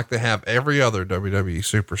about them like they have every other WWE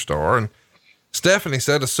superstar. And Stephanie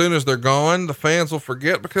said as soon as they're gone, the fans will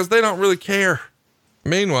forget because they don't really care.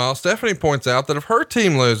 Meanwhile, Stephanie points out that if her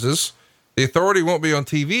team loses, the Authority won't be on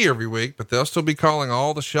TV every week, but they'll still be calling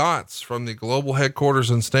all the shots from the global headquarters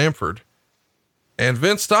in Stamford. And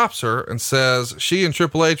Vince stops her and says she and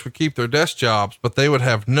Triple H would keep their desk jobs, but they would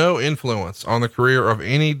have no influence on the career of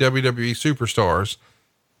any WWE superstars.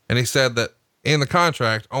 And he said that in the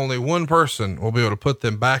contract, only one person will be able to put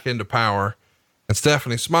them back into power. And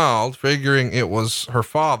Stephanie smiled, figuring it was her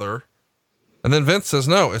father. And then Vince says,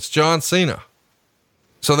 no, it's John Cena.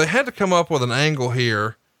 So they had to come up with an angle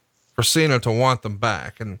here for Cena to want them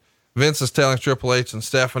back. And Vince is telling Triple H and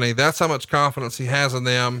Stephanie, that's how much confidence he has in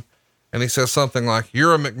them. And he says something like,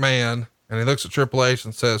 you're a McMahon. And he looks at Triple H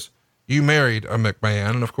and says, you married a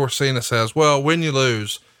McMahon. And of course, Cena says, well, when you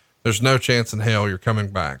lose, there's no chance in hell you're coming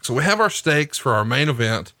back. So we have our stakes for our main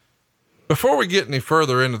event. Before we get any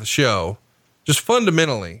further into the show, just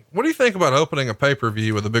fundamentally, what do you think about opening a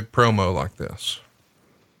pay-per-view with a big promo like this?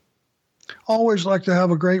 Always like to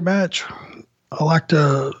have a great match. I like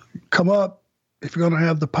to come up, if you're going to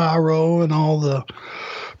have the pyro and all the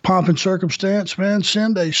pomp and circumstance, man,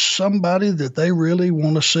 send somebody that they really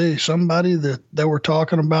want to see, somebody that they were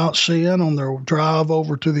talking about seeing on their drive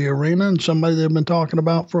over to the arena, and somebody they've been talking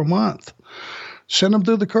about for a month. Send them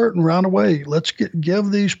through the curtain right away. Let's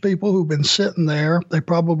give these people who've been sitting there. They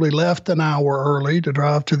probably left an hour early to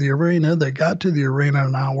drive to the arena. They got to the arena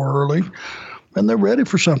an hour early, and they're ready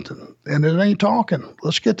for something. And it ain't talking.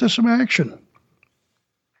 Let's get to some action.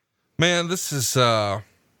 Man, this is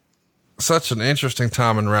such an interesting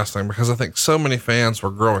time in wrestling because I think so many fans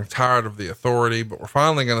were growing tired of the Authority, but we're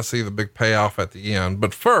finally going to see the big payoff at the end.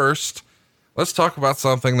 But first, let's talk about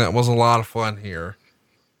something that was a lot of fun here.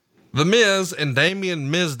 The Miz and Damien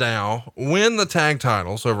Mizdow win the tag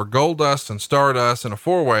titles over Goldust and Stardust in a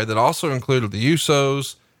 4-way that also included the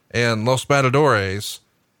Usos and Los Matadores.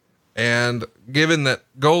 And given that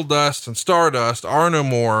Goldust and Stardust are no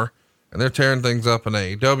more and they're tearing things up in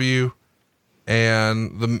AEW,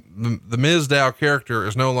 and the Mizdow character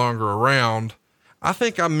is no longer around, I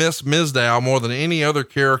think I miss Mizdow more than any other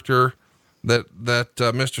character that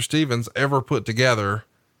Mr. Stevens ever put together.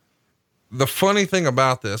 The funny thing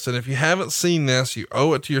about this, and if you haven't seen this, you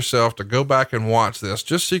owe it to yourself to go back and watch this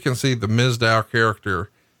just so you can see the Mizdow character.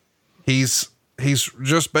 He's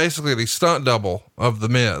just basically the stunt double of the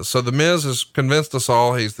Miz. So the Miz has convinced us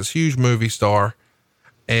all he's this huge movie star,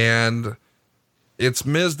 and it's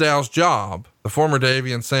Mizdow's job, the former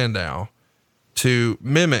Davian Sandow, to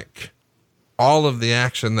mimic all of the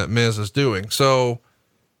action that Miz is doing. So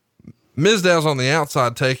Mizdow's on the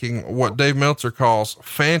outside taking what Dave Meltzer calls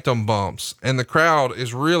phantom bumps, and the crowd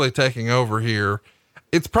is really taking over here.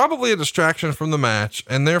 It's probably a distraction from the match,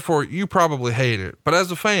 and therefore you probably hate it. But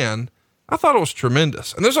as a fan, I thought it was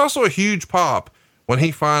tremendous. And there's also a huge pop when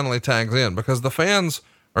he finally tags in because the fans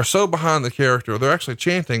are so behind the character. They're actually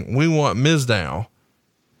chanting, "We want Mizdow."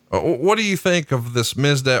 What do you think of this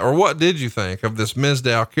Mizdow, or what did you think of this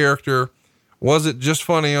Mizdow character? Was it just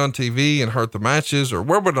funny on TV and hurt the matches, or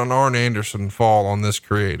where would an Arn Anderson fall on this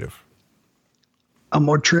creative? I'm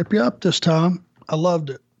going to trip you up this time. I loved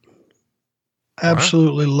it.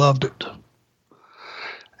 Absolutely loved it.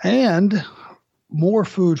 And more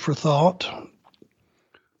food for thought.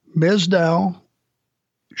 Mizdow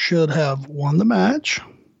should have won the match,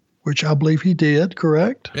 which I believe he did,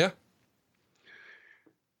 correct? Yeah.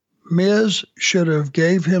 Miz should have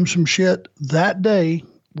gave him some shit that day,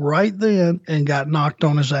 right then, and got knocked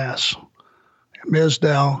on his ass.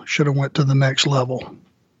 Mizdow should have went to the next level.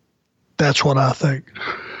 That's what I think.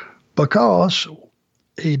 Because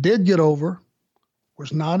he did get over,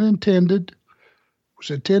 was not intended. It was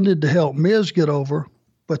intended to help Miz get over,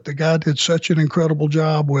 but the guy did such an incredible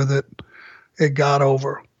job with it. It got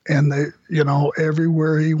over. And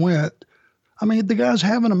everywhere he went, I mean, the guy's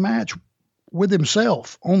having a match with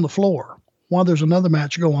himself on the floor while there's another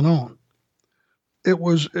match going on. It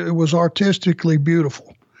was artistically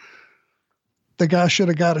beautiful. The guy should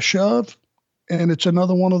have got a shove, and it's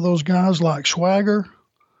another one of those guys like Swagger.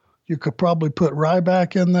 You could probably put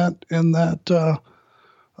Ryback in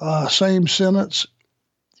that same sentence.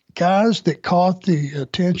 Guys that caught the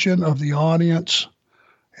attention of the audience,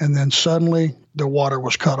 and then suddenly the water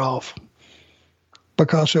was cut off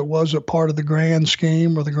because it wasn't part of the grand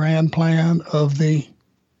scheme or the grand plan of the,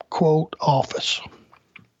 quote, office.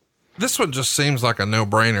 This one just seems like a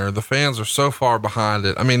no-brainer. The fans are so far behind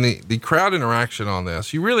it. I mean, the crowd interaction on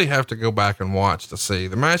this, you really have to go back and watch to see.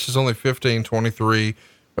 The match is only 15:23,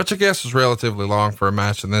 which I guess is relatively long for a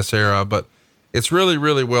match in this era, but it's really,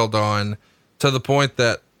 really well done to the point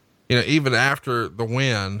that, even after the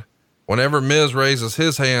win, whenever Miz raises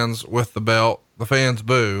his hands with the belt, the fans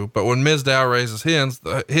boo. But when Mizdow raises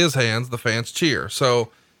his hands, the fans cheer.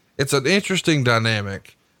 So it's an interesting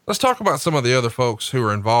dynamic. Let's talk about some of the other folks who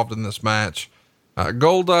are involved in this match.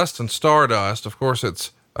 Goldust and Stardust. Of course,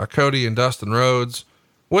 it's Cody and Dustin Rhodes.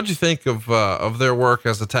 What'd you think of their work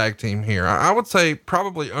as a tag team here? I would say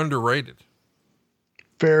probably underrated.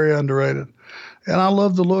 Very underrated. And I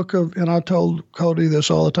love the look of, and I told Cody this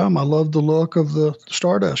all the time, I love the look of the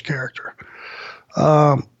Stardust character.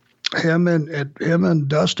 Him and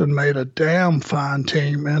Dustin made a damn fine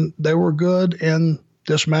team, and they were good in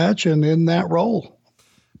this match and in that role.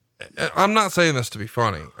 I'm not saying this to be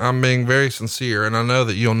funny. I'm being very sincere, and I know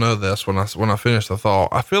that you'll know this when I finish the thought.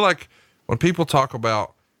 I feel like when people talk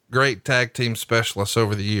about great tag team specialists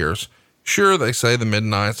over the years, sure, they say the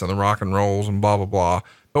Midnights and the Rock and Rolls and blah, blah, blah.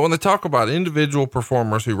 But when they talk about individual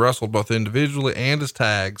performers who wrestled both individually and as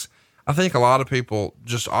tags, I think a lot of people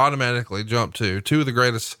just automatically jump to two of the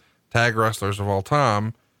greatest tag wrestlers of all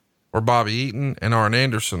time were Bobby Eaton and Arn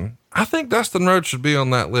Anderson. I think Dustin Rhodes should be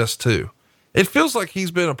on that list too. It feels like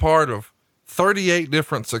he's been a part of 38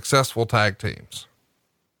 different successful tag teams.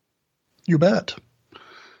 You bet.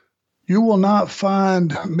 You will not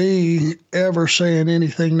find me ever saying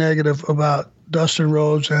anything negative about Dustin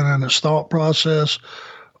Rhodes and his thought process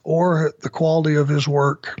or the quality of his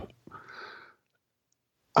work.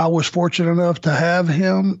 I was fortunate enough to have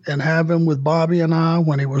him with Bobby and I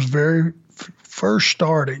when he was very first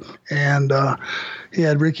starting. And he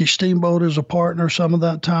had Ricky Steamboat as a partner some of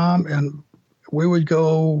that time. And we would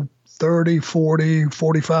go 30, 40,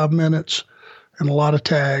 45 minutes and a lot of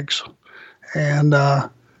tags. And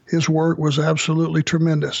his work was absolutely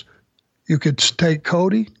tremendous. You could take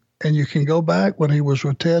Cody and you can go back when he was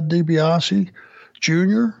with Ted DiBiase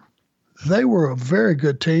Jr. They were a very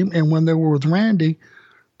good team. And when they were with Randy,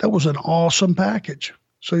 that was an awesome package.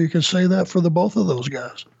 So you can say that for the both of those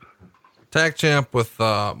guys. Tag champ with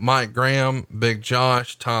Mike Graham, Big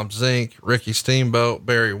Josh, Tom Zink, Ricky Steamboat,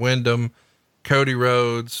 Barry Windham, Cody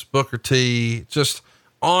Rhodes, Booker T, just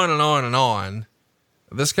on and on and on.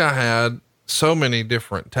 This guy had so many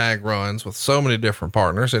different tag runs with so many different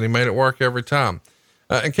partners, and he made it work every time.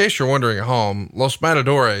 In case you're wondering at home, Los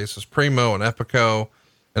Matadores is Primo and Epico,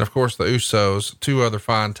 and of course the Usos, two other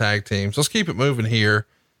fine tag teams. Let's keep it moving here.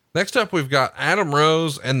 Next up, we've got Adam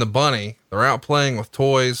Rose and the Bunny. They're out playing with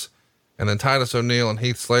toys, and then Titus O'Neil and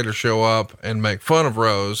Heath Slater show up and make fun of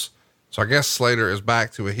Rose. So I guess Slater is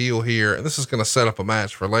back to a heel here, and this is going to set up a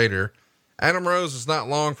match for later. Adam Rose is not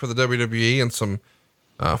long for the WWE, and some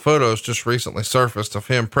photos just recently surfaced of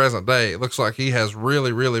him present day. It looks like he has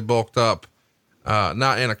really, really bulked up,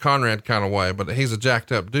 not in a Conrad kind of way, but he's a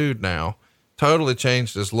jacked up dude now. Totally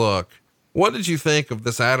changed his look. What did you think of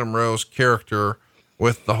this Adam Rose character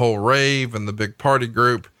with the whole rave and the big party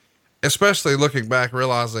group, especially looking back,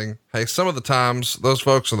 realizing, hey, some of the times those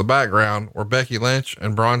folks in the background were Becky Lynch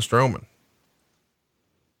and Braun Strowman.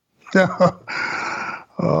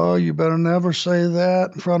 Oh, you better never say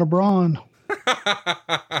that in front of Braun.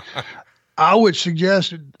 I would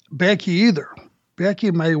suggest Becky either. Becky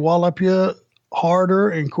may wallop you harder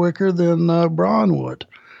and quicker than Braun would.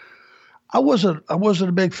 I wasn't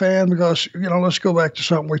a big fan because, let's go back to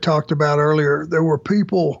something we talked about earlier. There were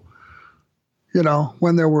people,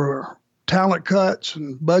 when there were talent cuts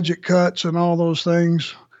and budget cuts and all those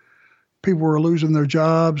things, people were losing their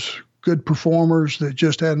jobs, good performers that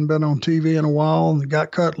just hadn't been on TV in a while and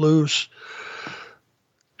got cut loose.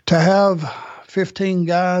 To have 15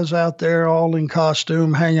 guys out there all in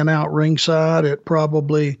costume hanging out ringside at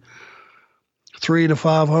probably $300 to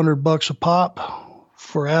 $500 a pop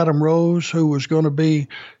for Adam Rose, who was going to be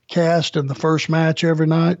cast in the first match every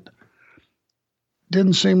night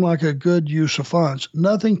didn't seem like a good use of funds.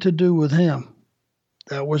 Nothing to do with him.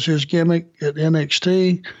 That was his gimmick at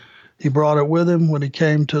NXT. He brought it with him when he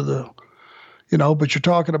came to the, but you're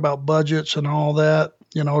talking about budgets and all that,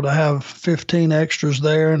 to have 15 extras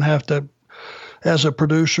there and have to, as a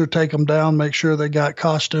producer, take them down, make sure they got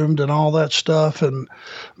costumed and all that stuff and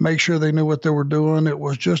make sure they knew what they were doing. It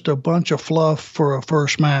was just a bunch of fluff for a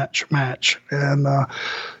first match and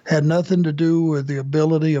had nothing to do with the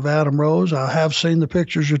ability of Adam Rose. I have seen the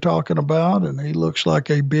pictures you're talking about, and he looks like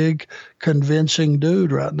a big, convincing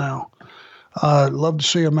dude right now. I'd love to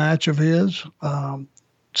see a match of his,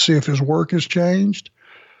 see if his work has changed.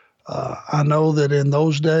 I know that in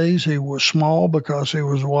those days he was small because he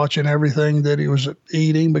was watching everything that he was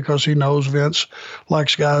eating because he knows Vince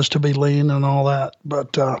likes guys to be lean and all that.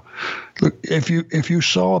 But look, if you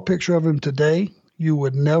saw a picture of him today, you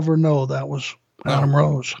would never know that was Adam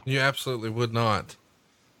Rose. You absolutely would not.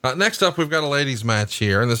 Next up, we've got a ladies match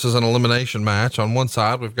here, and this is an elimination match. On one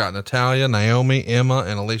side, we've got Natalya, Naomi, Emma,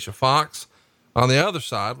 and Alicia Fox. On the other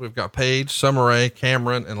side, we've got Paige, Summer Rae,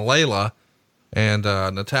 Cameron, and Layla. And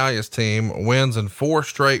Natalya's team wins in 4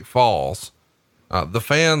 straight falls. The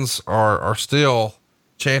fans are still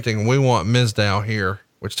chanting, "We want Mizdow here,"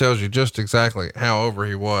 which tells you just exactly how over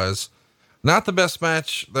he was. Not the best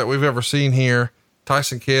match that we've ever seen here.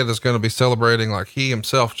 Tyson Kidd is going to be celebrating like he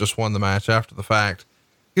himself just won the match after the fact.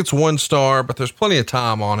 It's 1 star, but there's plenty of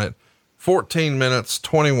time on it. 14 minutes,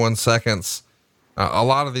 21 seconds. A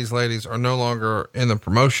lot of these ladies are no longer in the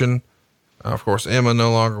promotion. Of course, Emma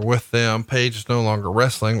no longer with them. Paige is no longer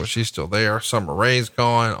wrestling, but she's still there. Summer Rae's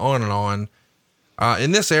gone, on and on.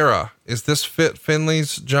 In this era, is this Fit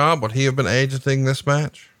Finley's job? Would he have been agenting this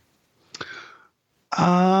match?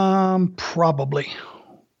 Probably.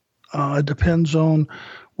 It depends on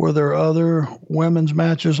were there other women's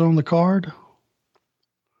matches on the card,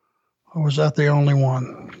 or was that the only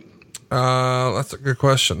one? That's a good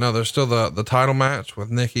question. No, there's still the title match with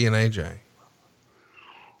Nikki and AJ.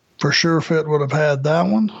 For sure, Fit would have had that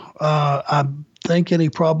one. I'm thinking he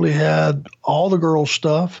probably had all the girls'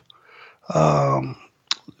 stuff. Some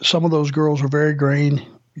of those girls are very green.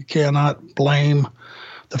 You cannot blame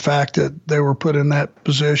the fact that they were put in that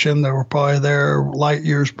position. They were probably there light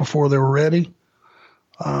years before they were ready.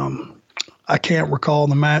 I can't recall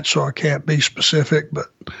the match, so I can't be specific,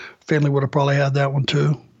 but Finley would have probably had that one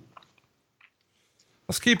too.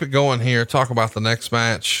 Let's keep it going here. Talk about the next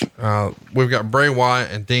match. We've got Bray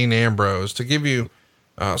Wyatt and Dean Ambrose. To give you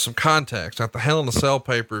some context, at the Hell in a Cell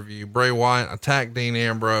pay-per-view, Bray Wyatt attacked Dean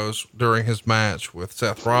Ambrose during his match with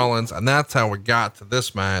Seth Rollins, and that's how we got to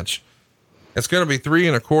this match. It's going to be 3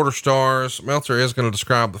 1/4 stars. Meltzer is going to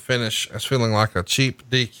describe the finish as feeling like a cheap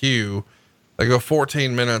DQ. They go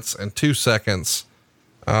 14 minutes and 2 seconds.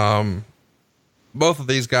 Both of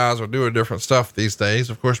these guys are doing different stuff these days.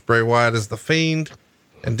 Of course, Bray Wyatt is the Fiend,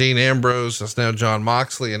 and Dean Ambrose is now Jon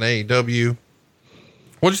Moxley in AEW.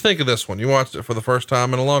 What'd you think of this one? You watched it for the first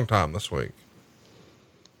time in a long time this week.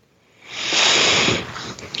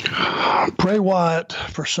 Bray Wyatt,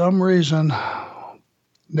 for some reason,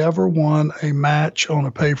 never won a match on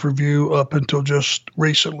a pay-per-view up until just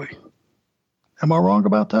recently. Am I wrong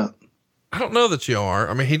about that? I don't know that you are.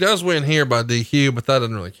 I mean, he does win here by DQ, but that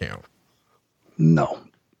doesn't really count. No.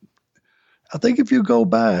 I think if you go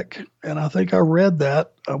back, and I think I read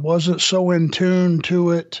that, I wasn't so in tune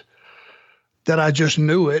to it that I just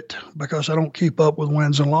knew it because I don't keep up with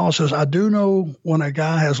wins and losses. I do know when a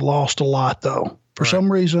guy has lost a lot, though. For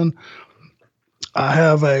some reason, I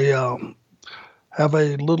have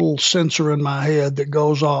a little sensor in my head that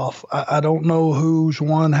goes off. I don't know who's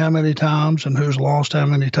won how many times and who's lost how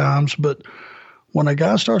many times, but when a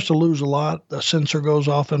guy starts to lose a lot, the sensor goes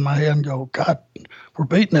off in my head and go, God, we're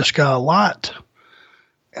beating this guy a lot.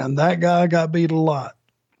 And that guy got beat a lot.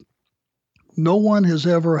 No one has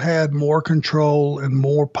ever had more control and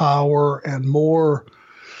more power and more,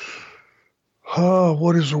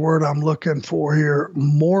 what is the word I'm looking for here?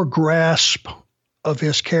 More grasp of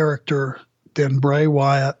his character than Bray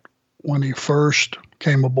Wyatt when he first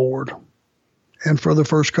came aboard and for the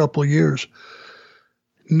first couple of years.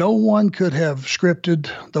 No one could have scripted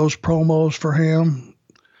those promos for him.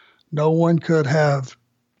 No one could have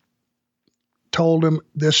told him,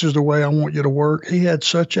 this is the way I want you to work. He had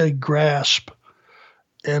such a grasp.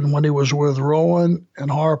 And when he was with Rowan and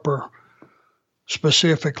Harper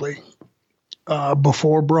specifically,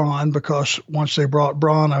 before Braun, because once they brought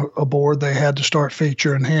Braun aboard, they had to start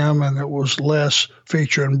featuring him, and it was less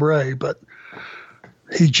featuring Bray. But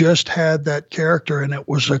he just had that character, and it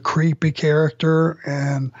was a creepy character.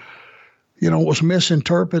 And, it was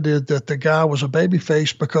misinterpreted that the guy was a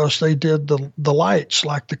babyface because they did the lights,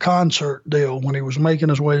 like the concert deal when he was making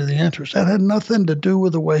his way to the entrance. That had nothing to do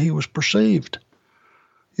with the way he was perceived.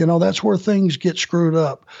 That's where things get screwed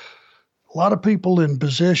up. A lot of people in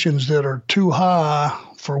positions that are too high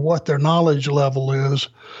for what their knowledge level is,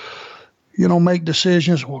 make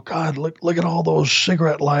decisions. Well, God, look at all those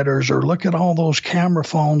cigarette lighters, or look at all those camera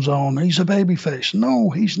phones on. He's a babyface. No,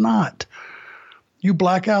 he's not. You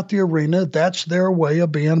black out the arena. That's their way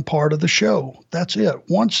of being part of the show. That's it.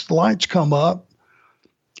 Once the lights come up,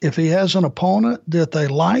 if he has an opponent that they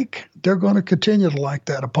like, they're going to continue to like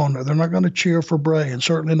that opponent. They're not going to cheer for Bray, and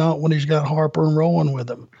certainly not when he's got Harper and Rowan with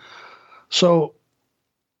him. So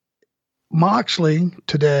Moxley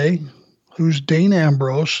today, who's Dean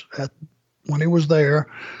Ambrose when he was there,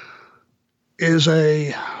 is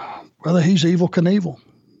he's Evel Knievel.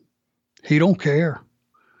 He don't care.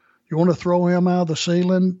 You want to throw him out of the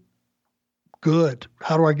ceiling? Good.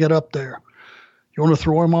 How do I get up there? You want to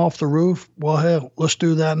throw him off the roof? Well, hell, let's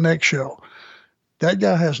do that next show. That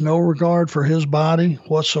guy has no regard for his body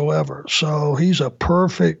whatsoever. So he's a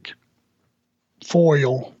perfect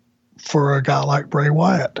foil for a guy like Bray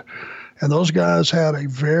Wyatt. And those guys had a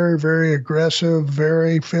very, very aggressive,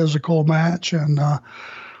 very physical match. And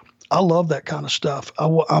I love that kind of stuff.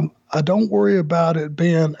 I don't worry about it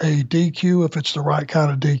being a DQ if it's the right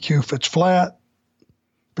kind of DQ. If it's flat,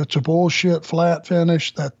 if it's a bullshit flat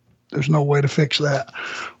finish, there's no way to fix that.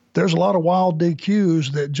 There's a lot of wild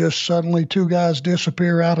DQs that just suddenly two guys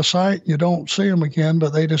disappear out of sight. You don't see them again,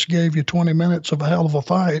 but they just gave you 20 minutes of a hell of a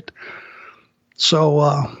fight.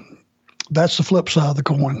 So that's the flip side of the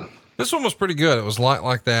coin. This one was pretty good. It was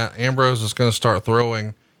like that. Ambrose is going to start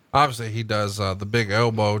throwing. Obviously, he does the big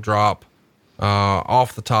elbow drop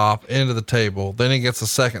off the top into the table. Then he gets the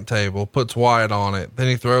second table, puts Wyatt on it. Then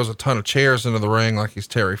he throws a ton of chairs into the ring like he's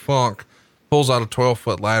Terry Funk, pulls out a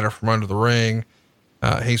 12-foot ladder from under the ring.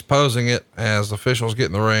 He's posing it as officials get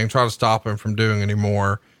in the ring, try to stop him from doing any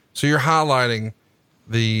more. So you're highlighting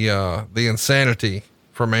the insanity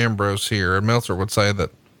from Ambrose here. And Meltzer would say that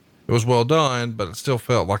it was well done, but it still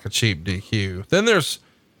felt like a cheap DQ. Then there's,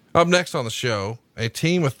 up next on the show, a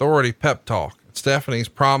Team Authority pep talk. Stephanie's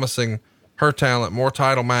promising her talent more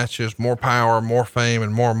title matches, more power, more fame,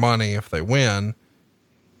 and more money if they win.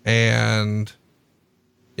 And,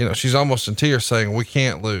 she's almost in tears saying, we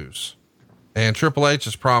can't lose. And Triple H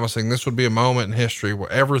is promising this would be a moment in history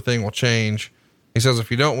where everything will change. He says, if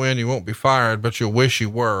you don't win, you won't be fired, but you'll wish you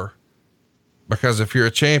were. Because if you're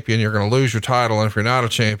a champion, you're going to lose your title. And if you're not a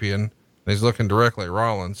champion, and he's looking directly at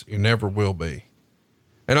Rollins, you never will be.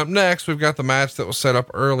 And up next, we've got the match that was set up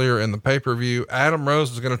earlier in the pay-per-view. Adam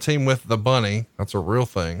Rose is going to team with the Bunny. That's a real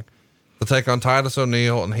thing, to take on Titus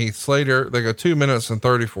O'Neil and Heath Slater. They go 2 minutes and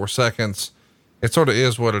 34 seconds. It sort of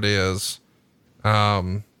is what it is.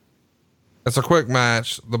 It's a quick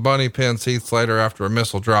match. The Bunny pins Heath Slater after a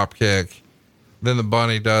missile drop kick. Then the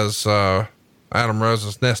Bunny does, Adam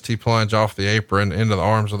Rose's nesty plunge off the apron into the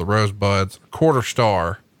arms of the Rosebuds. Quarter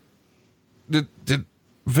star. Did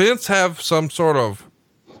Vince have some sort of,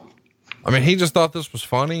 he just thought this was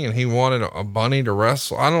funny and he wanted a bunny to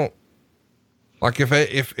wrestle. I don't like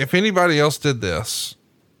if anybody else did this,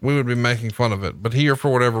 we would be making fun of it, but here,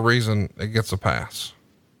 for whatever reason, it gets a pass.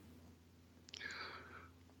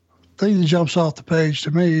 The thing that jumps off the page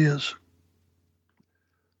to me is,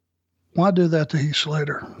 why do that to Heath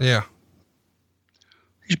Slater? Yeah.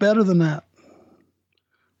 He's better than that.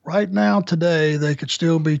 Right now, today, they could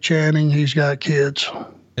still be chanting, he's got kids.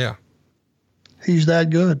 Yeah. He's that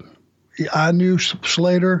good. I knew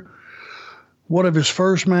Slater. One of his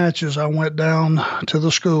first matches, I went down to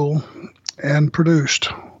the school and produced.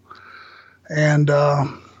 And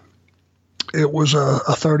it was a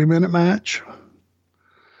 30-minute match.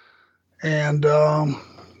 And I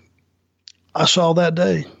saw that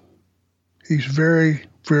day. He's very,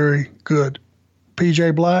 very good.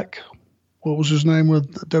 PJ Black, what was his name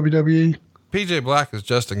with WWE? PJ Black is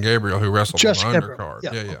Justin Gabriel, who wrestled on the undercard.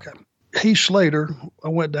 Yeah. Okay. Heath Slater, I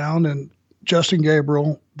went down, and Justin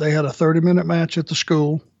Gabriel, they had a 30-minute match at the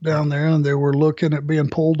school down there, and they were looking at being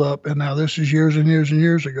pulled up. And now this is years and years and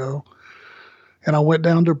years ago. And I went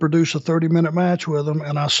down to produce a 30-minute match with them,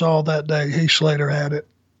 and I saw that day Heath Slater had it.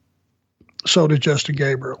 So did Justin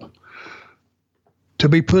Gabriel. To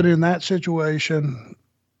be put in that situation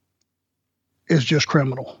is just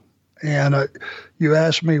criminal. And you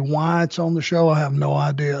ask me why it's on the show, I have no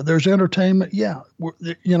idea. There's entertainment. Yeah.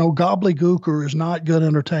 Gobbledygooker is not good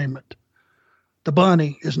entertainment. The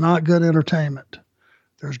Bunny is not good entertainment.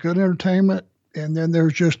 There's good entertainment, and then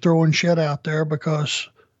there's just throwing shit out there because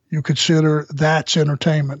you consider that's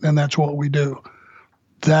entertainment, and that's what we do.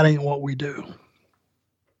 that ain't what we do.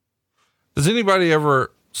 Does anybody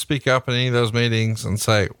ever speak up in any of those meetings and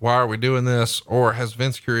say, why are we doing this? Or has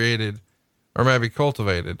Vince created or maybe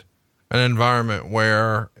cultivated an environment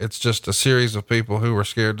where it's just a series of people who are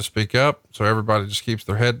scared to speak up? So everybody just keeps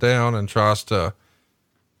their head down and tries to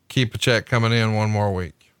keep a check coming in one more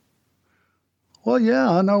week. Well, yeah,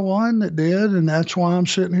 I know one that did. And that's why I'm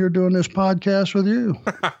sitting here doing this podcast with you.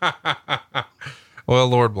 Well,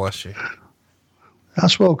 Lord bless you. I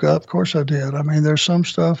spoke up. Of course I did. I mean, there's some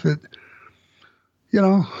stuff that,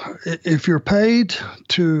 if you're paid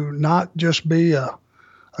to not just be a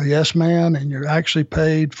yes man, and you're actually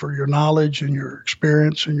paid for your knowledge and your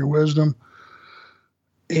experience and your wisdom,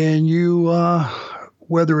 and you,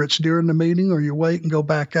 whether it's during the meeting or you wait and go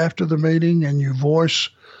back after the meeting and you voice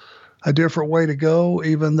a different way to go,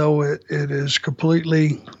 even though it is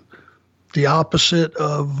completely the opposite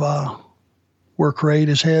of where Crate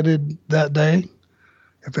is headed that day,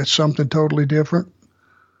 if it's something totally different,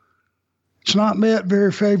 it's not met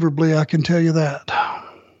very favorably, I can tell you that.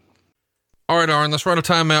 All right, Arn, let's run a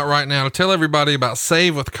timeout right now to tell everybody about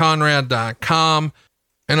SaveWithConrad.com.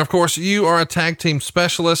 And of course, you are a tag team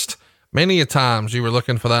specialist. Many a times you were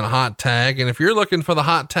looking for that hot tag. And if you're looking for the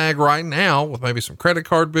hot tag right now with maybe some credit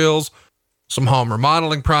card bills, some home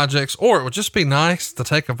remodeling projects, or it would just be nice to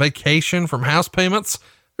take a vacation from house payments,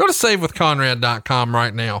 go to SaveWithConrad.com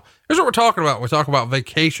right now. Here's what we're talking about. We talk about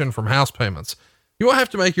vacation from house payments. You won't have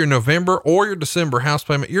to make your November or your December house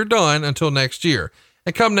payment. You're done until next year.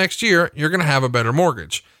 And come next year, you're going to have a better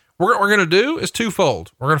mortgage. What we're going to do is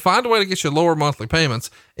twofold. We're going to find a way to get you lower monthly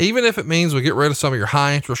payments, even if it means we get rid of some of your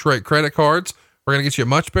high interest rate credit cards. We're going to get you a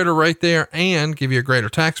much better rate there and give you a greater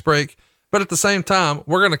tax break. But at the same time,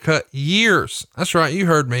 we're going to cut years. That's right. You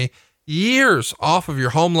heard me. Years off of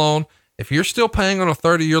your home loan. If you're still paying on a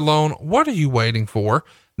 30-year loan, what are you waiting for?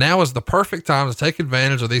 Now is the perfect time to take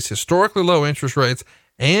advantage of these historically low interest rates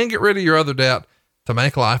and get rid of your other debt to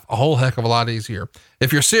make life a whole heck of a lot easier.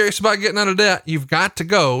 If you're serious about getting out of debt, you've got to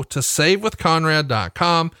go to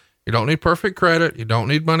SaveWithConrad.com. You don't need perfect credit. You don't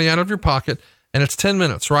need money out of your pocket. And it's 10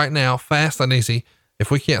 minutes right now, fast and easy. If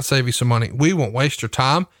we can't save you some money, we won't waste your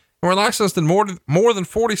time. And we're licensed in more than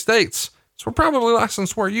 40 states. So we're probably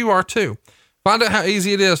licensed where you are too. Find out how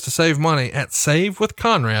easy it is to save money at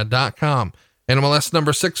SaveWithConrad.com. NMLS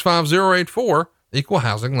number 65084, equal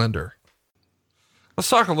housing lender. Let's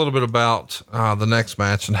talk a little bit about the next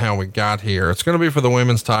match and how we got here. It's going to be for the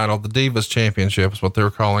women's title. The Divas Championship is what they were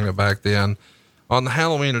calling it back then. On the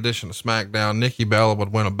Halloween edition of SmackDown, Nikki Bella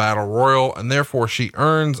would win a battle royal, and therefore she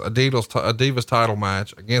earns a Divas title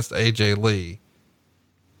match against AJ Lee.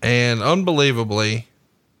 And unbelievably,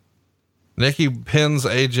 Nikki pins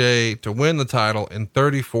AJ to win the title in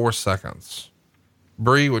 34 seconds.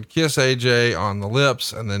 Brie would kiss AJ on the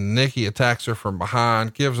lips, and then Nikki attacks her from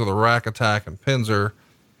behind, gives her the rack attack, and pins her.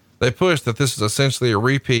 They push that this is essentially a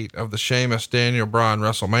repeat of the Sheamus Daniel Bryan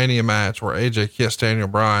WrestleMania match where AJ kissed Daniel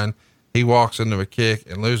Bryan. He walks into a kick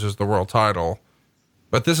and loses the world title.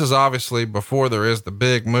 But this is obviously before there is the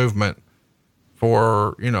big movement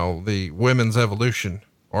for, the women's evolution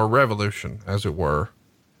or revolution, as it were.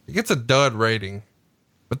 It gets a dud rating,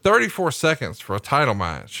 but 34 seconds for a title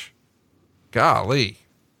match. Golly,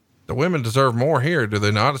 the women deserve more here, do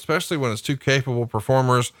they not? Especially when it's two capable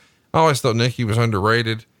performers. I always thought Nikki was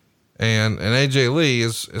underrated, and AJ Lee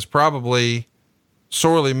is probably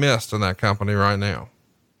sorely missed in that company right now.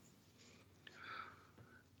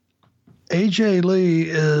 AJ Lee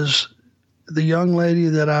is the young lady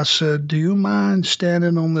that I said, do you mind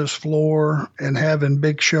standing on this floor and having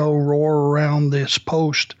Big Show roar around this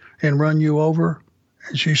post and run you over?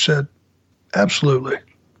 And she said, absolutely.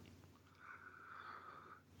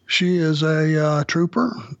 She is a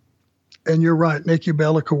trooper, and you're right. Nikki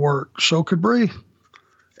Bella could work. So could Brie.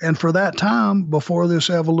 And for that time, before this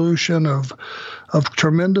evolution of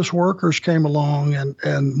tremendous workers came along and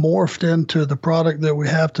morphed into the product that we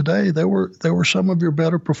have today, they were some of your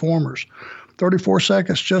better performers. 34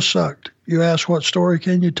 seconds just sucked. You ask, what story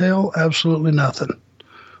can you tell? Absolutely nothing.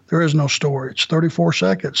 There is no story. It's 34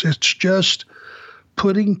 seconds. It's just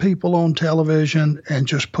putting people on television and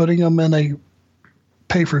just putting them in a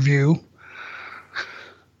pay-per-view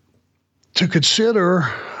to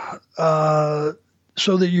consider,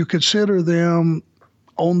 so that you consider them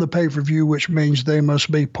on the pay-per-view, which means they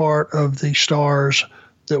must be part of the stars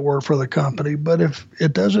that work for the company. But if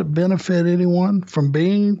it doesn't benefit anyone from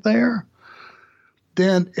being there,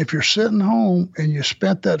 then if you're sitting home and you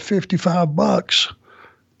spent that $55,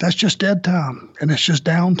 that's just dead time and it's just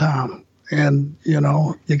downtime. And, you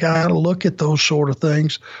got to look at those sort of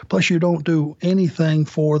things. Plus, you don't do anything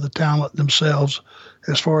for the talent themselves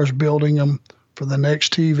as far as building them for the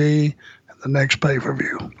next TV and the next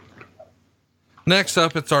pay-per-view. Next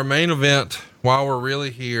up, it's our main event while we're really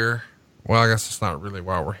here. Well, I guess it's not really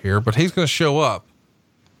while we're here, but he's going to show up.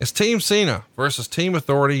 It's Team Cena versus Team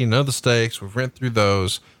Authority. You know the stakes. We've went through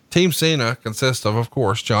those. Team Cena consists of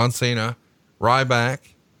course, John Cena, Ryback,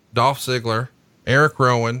 Dolph Ziggler, Eric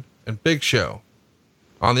Rowan, and Big Show.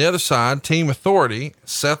 On the other side, Team Authority,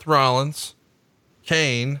 Seth Rollins,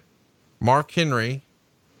 Kane, Mark Henry,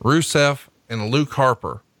 Rusev, and Luke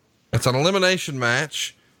Harper. It's an elimination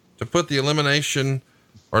match to put the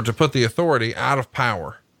Authority out of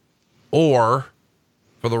power, or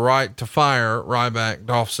for the right to fire Ryback,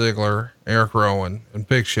 Dolph Ziggler, Eric Rowan, and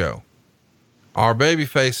Big Show. Our baby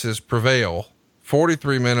faces prevail.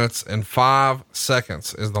 43 minutes and 5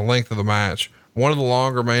 seconds is the length of the match. One of the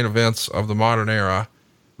longer main events of the modern era,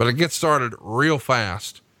 but it gets started real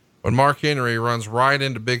fast when Mark Henry runs right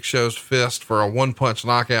into Big Show's fist for a 1-punch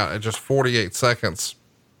knockout at just 48 seconds.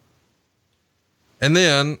 And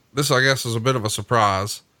then this, I guess, is a bit of a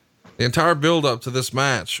surprise. The entire build up to this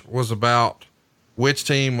match was about which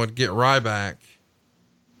team would get Ryback.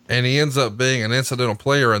 And he ends up being an incidental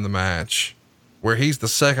player in the match, where he's the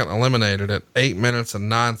second eliminated at 8 minutes and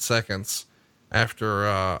 9 seconds after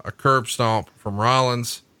a curb stomp from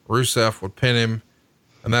Rollins. Rusev would pin him,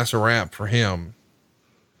 and that's a wrap for him.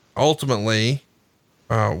 Ultimately,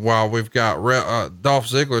 while we've got Dolph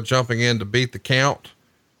Ziggler jumping in to beat the count,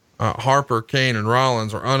 Harper, Kane, and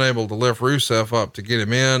Rollins are unable to lift Rusev up to get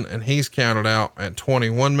him in, and he's counted out at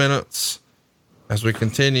 21 minutes. As we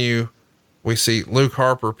continue, we see Luke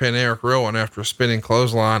Harper pin Eric Rowan after a spinning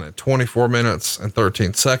clothesline at 24 minutes and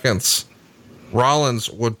 13 seconds. Rollins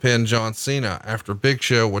would pin John Cena after Big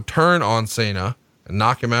Show would turn on Cena and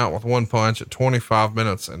knock him out with 1 punch at 25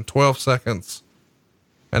 minutes and 12 seconds.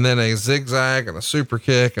 And then a zigzag and a super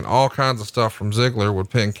kick and all kinds of stuff from Ziggler would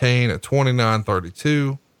pin Kane at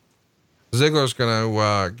 29:32. Ziggler's going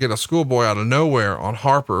to get a schoolboy out of nowhere on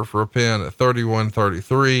Harper for a pin at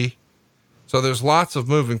 31:33. So there's lots of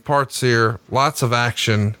moving parts here, lots of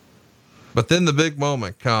action. But then the big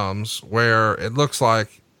moment comes where it looks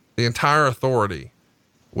like the entire Authority,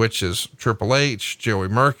 which is Triple H, Joey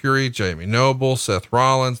Mercury, Jamie Noble, Seth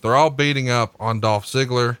Rollins, they're all beating up on Dolph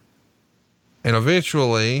Ziggler. And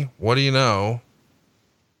eventually, what do you know?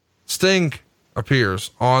 Sting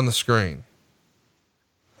appears on the screen.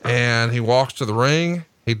 And he walks to the ring.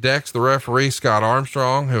 He decks the referee, Scott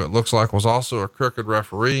Armstrong, who it looks like was also a crooked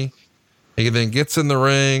referee. He then gets in the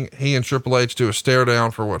ring. He and Triple H do a stare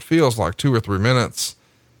down for what feels like 2 or 3 minutes.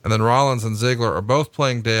 And then Rollins and Ziggler are both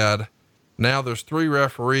playing dead. Now there's 3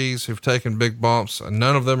 referees who've taken big bumps and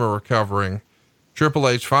none of them are recovering. Triple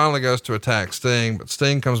H finally goes to attack Sting, but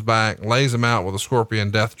Sting comes back, lays him out with a scorpion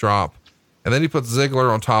death drop. And then he puts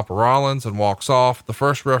Ziggler on top of Rollins and walks off. The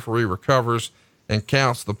first referee recovers and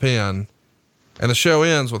counts the pin. And the show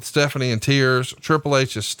ends with Stephanie in tears. Triple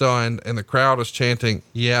H is stunned and the crowd is chanting,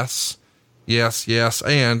 "Yes, yes, yes,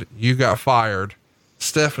 and you got fired."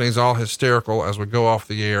 Stephanie's all hysterical as we go off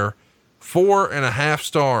the air. 4.5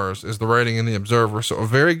 stars is the rating in the Observer. So a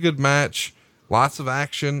very good match, lots of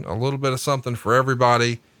action, a little bit of something for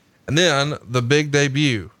everybody. And then the big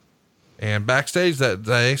debut. And backstage that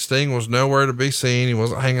day, Sting was nowhere to be seen. He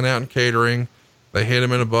wasn't hanging out in catering. They hit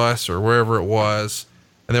him in a bus or wherever it was.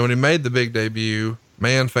 And then when he made the big debut,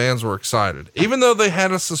 man, fans were excited, even though they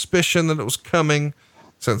had a suspicion that it was coming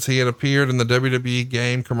since he had appeared in the WWE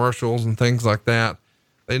game commercials and things like that.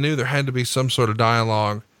 They knew there had to be some sort of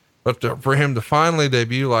dialogue, but for him to finally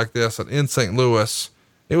debut like this in St. Louis,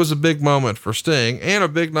 it was a big moment for Sting and a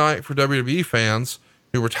big night for WWE fans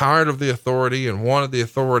who were tired of the Authority and wanted the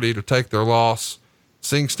Authority to take their loss.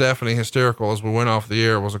 Seeing Stephanie hysterical as we went off the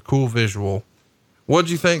air was a cool visual.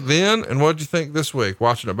 What'd you think then? And what'd you think this week,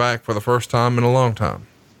 watching it back for the first time in a long time?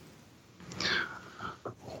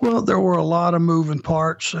 Well, there were a lot of moving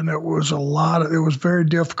parts and it was very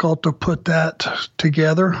difficult to put that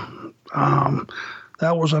together.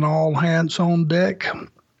 That was an all hands on deck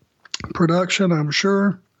production, I'm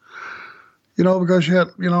sure, because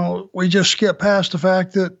we just skipped past the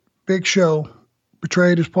fact that Big Show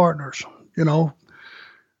betrayed his partners.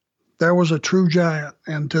 There was a true giant,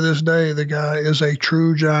 and to this day, the guy is a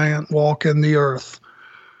true giant walking the earth.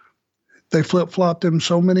 They flip-flopped him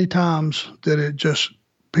so many times that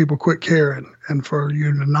people quit caring. And for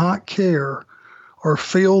you to not care or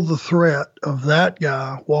feel the threat of that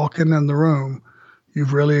guy walking in the room,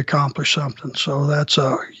 you've really accomplished something. So that's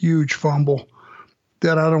a huge fumble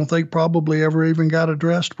that I don't think probably ever even got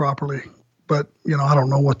addressed properly. But, I don't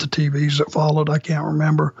know what the TVs that followed. I can't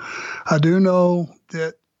remember. I do know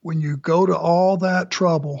that when you go to all that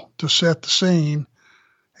trouble to set the scene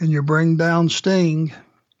and you bring down Sting,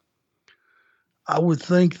 I would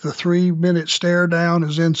think the 3-minute stare down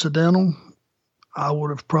is incidental. I would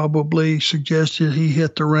have probably suggested he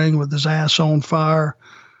hit the ring with his ass on fire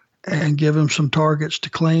and give him some targets to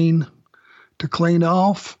clean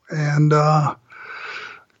off and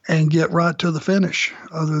get right to the finish,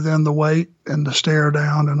 other than the weight and the stare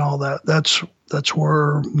down and all that. That's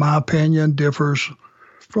where my opinion differs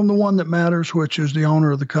from the one that matters, which is the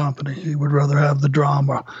owner of the company. He would rather have the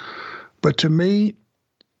drama. But to me,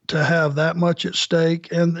 to have that much at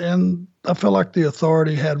stake, and I feel like the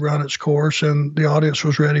authority had run its course and the audience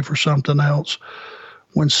was ready for something else.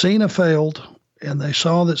 When Cena failed and they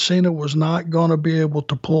saw that Cena was not going to be able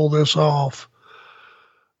to pull this off,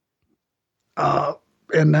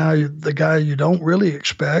 and now the guy you don't really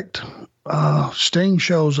expect, Sting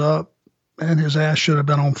shows up, and his ass should have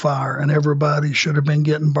been on fire, and everybody should have been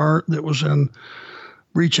getting burnt that was in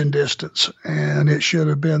reaching distance. And it should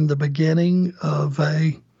have been the beginning of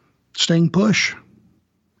a Sting push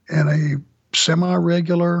and a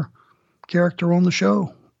semi-regular character on the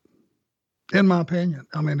show, in my opinion.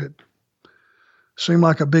 I mean, it seemed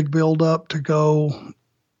like a big build-up to go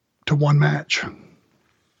to one match.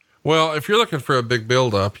 Well, if you're looking for a big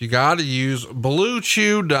build-up, you got to use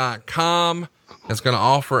BlueChew.com. It's going to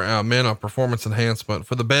offer men a performance enhancement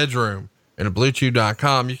for the bedroom. And at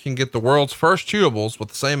BlueChew.com, you can get the world's first chewables with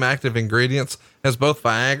the same active ingredients as both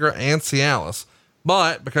Viagra and Cialis.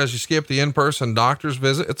 But because you skip the in-person doctor's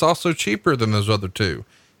visit, it's also cheaper than those other two.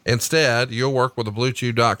 Instead, you'll work with a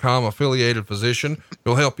BlueChew.com affiliated physician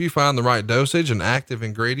who'll help you find the right dosage and active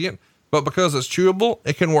ingredient. But because it's chewable,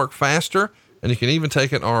 it can work faster, and you can even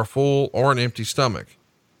take it on a full or an empty stomach.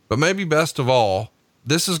 But maybe best of all,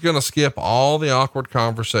 this is going to skip all the awkward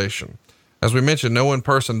conversation. As we mentioned, no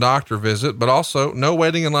in-person doctor visit, but also no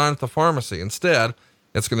waiting in line at the pharmacy. Instead,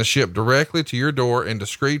 it's going to ship directly to your door in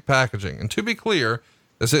discreet packaging. And to be clear,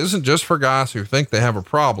 this isn't just for guys who think they have a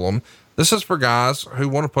problem. This is for guys who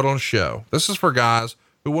want to put on a show. This is for guys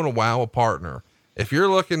who want to wow a partner. If you're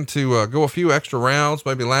looking to go a few extra rounds,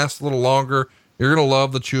 maybe last a little longer, you're going to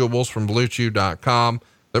love the chewables from BlueChew.com.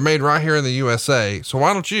 They're made right here in the USA. So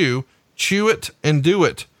why don't you chew it and do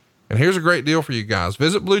it? And here's a great deal for you guys.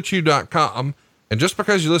 Visit BlueChew.com. And just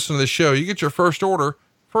because you listen to this show, you get your first order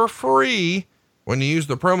for free when you use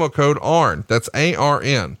the promo code ARN. That's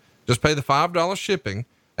ARN. Just pay the $5 shipping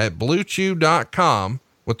at BlueChew.com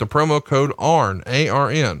with the promo code ARN,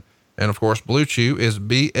 ARN. And of course, Blue Chew is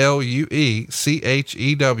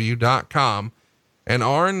BlueChew.com. And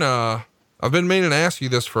Arn, I've been meaning to ask you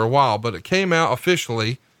this for a while, but it came out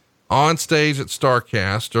officially on stage at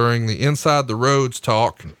StarCast during the Inside the Rhodes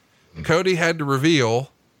talk. Cody had to reveal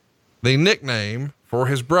the nickname for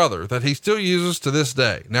his brother that he still uses to this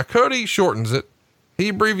day. Now, Cody shortens it. He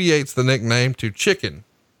abbreviates the nickname to Chicken.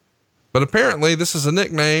 But apparently this is a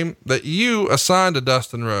nickname that you assigned to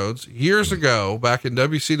Dustin Rhodes years ago back in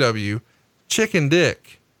WCW, Chicken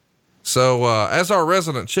Dick. So, as our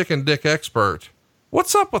resident Chicken Dick expert,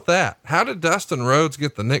 what's up with that? How did Dustin Rhodes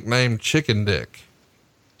get the nickname Chicken Dick?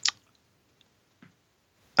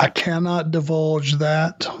 I cannot divulge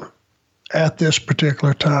that at this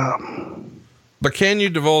particular time. But can you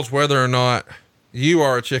divulge whether or not you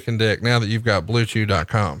are a chicken dick now that you've got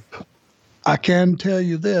BlueChew.com? I can tell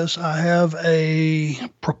you this. I have a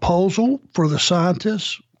proposal for the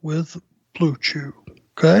scientists with Blue Chew.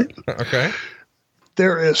 Okay. Okay.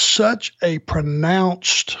 There is such a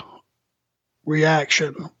pronounced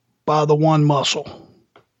reaction by the one muscle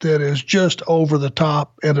that is just over the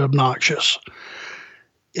top and obnoxious.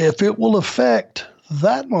 If it will affect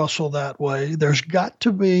that muscle that way, they've got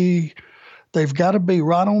to be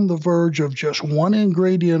right on the verge of just one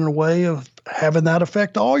ingredient away of having that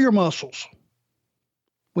affect all your muscles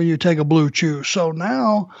when you take a Blue Chew. So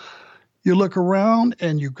now you look around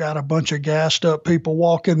and you've got a bunch of gassed up people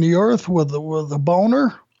walking the earth with a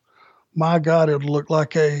boner. My God, it'll look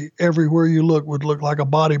like everywhere you look would look like a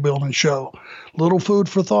bodybuilding show. Little food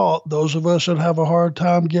for thought. Those of us that have a hard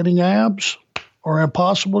time getting abs or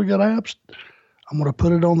impossible to get abs, I'm going to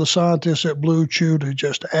put it on the scientists at Blue Chew to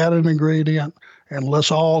just add an ingredient and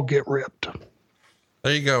let's all get ripped.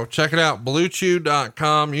 There you go. Check it out.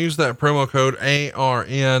 BlueChew.com. Use that promo code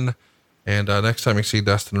ARN. And next time you see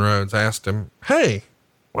Dustin Rhodes, ask him, hey,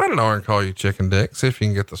 why did Arn call you Chicken Dick? See if you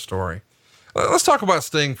can get the story. Let's talk about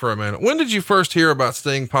Sting for a minute. When did you first hear about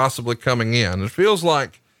Sting possibly coming in? It feels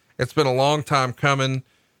like it's been a long time coming.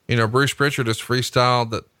 You know, Bruce Pritchard has freestyled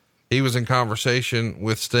that he was in conversation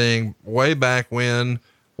with Sting way back when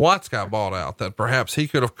Watts got bought out, that perhaps he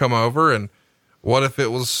could have come over. And what if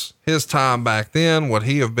it was his time back then? Would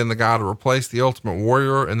he have been the guy to replace the Ultimate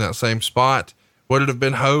Warrior in that same spot? Would it have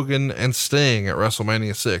been Hogan and Sting at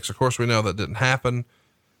WrestleMania 6? Of course, we know that didn't happen,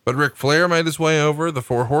 but Ric Flair made his way over. The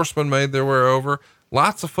Four Horsemen made their way over.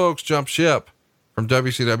 Lots of folks jumped ship from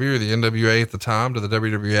WCW or the NWA at the time to the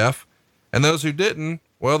WWF. And those who didn't,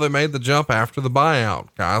 well, they made the jump after the buyout.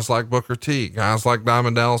 Guys like Booker T, guys like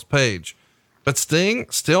Diamond Dallas Page. But Sting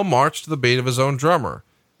still marched to the beat of his own drummer.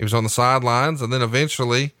 He was on the sidelines and then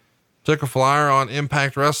eventually took a flyer on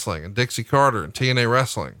Impact Wrestling and Dixie Carter and TNA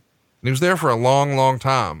Wrestling. And he was there for a long, long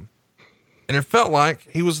time. And it felt like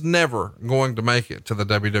he was never going to make it to the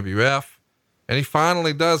WWF. And he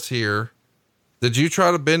finally does here. Did you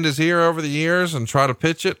try to bend his ear over the years and try to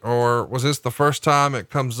pitch it? Or was this the first time it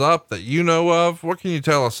comes up that you know of? What can you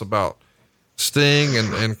tell us about Sting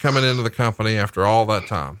and coming into the company after all that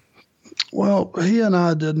time? Well, he and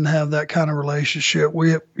I didn't have that kind of relationship.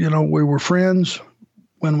 We were friends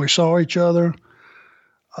when we saw each other.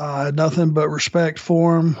 I had nothing but respect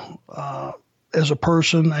for him as a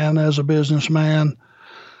person and as a businessman.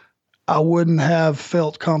 I wouldn't have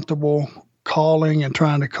felt comfortable calling and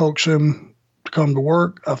trying to coax him to come to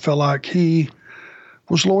work. I felt like he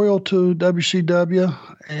was loyal to WCW,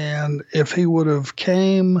 and if he would have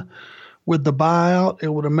came with the buyout,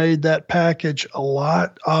 it would have made that package a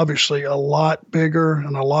lot bigger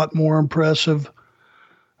and a lot more impressive.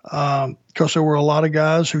 Because there were a lot of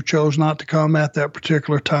guys who chose not to come at that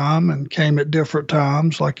particular time and came at different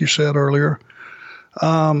times, like you said earlier.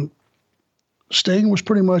 Sting was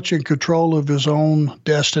pretty much in control of his own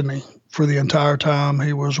destiny for the entire time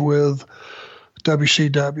he was with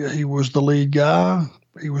WCW. He was the lead guy.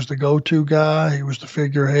 He was the go-to guy. He was the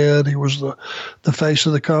figurehead. He was the face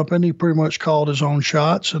of the company. He pretty much called his own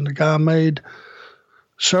shots, and the guy made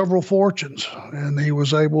several fortunes, and he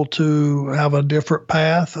was able to have a different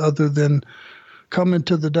path other than coming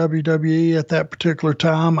to the WWE at that particular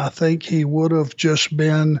time. I think he would have just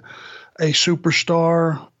been a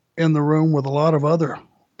superstar in the room with a lot of other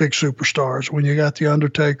big superstars. When you got The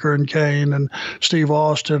Undertaker and Kane and Steve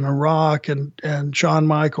Austin and Rock and Shawn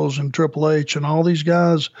Michaels and Triple H and all these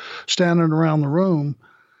guys standing around the room,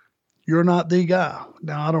 you're not the guy.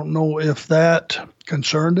 Now, I don't know if that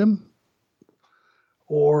concerned him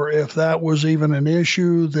or if that was even an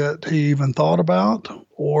issue that he even thought about,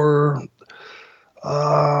 or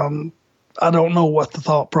I don't know what the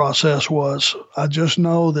thought process was. I just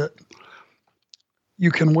know that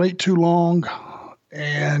you can wait too long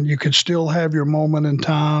and you could still have your moment in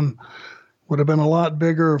time. Would have been a lot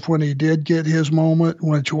bigger if when he did get his moment,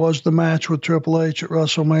 which was the match with Triple H at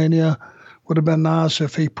WrestleMania, would have been nice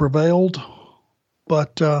if he prevailed,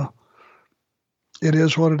 but it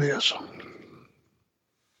is what it is.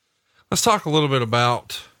 Let's talk a little bit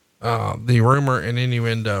about the rumor and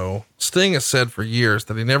innuendo. Sting has said for years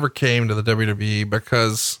that he never came to the WWE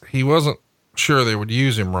because he wasn't sure they would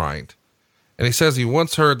use him right. And he says he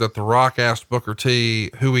once heard that The Rock asked Booker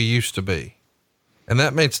T who he used to be, and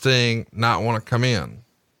that made Sting not want to come in.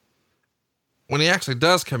 When he actually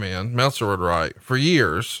does come in, Meltzer would write, for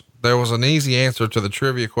years, there was an easy answer to the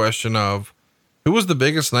trivia question of who was the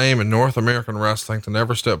biggest name in North American wrestling to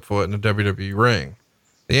never step foot in a WWE ring.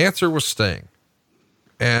 The answer was Sting.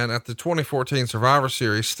 And at the 2014 Survivor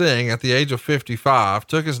Series, Sting, at the age of 55,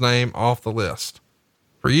 took his name off the list.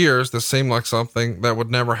 For years, this seemed like something that would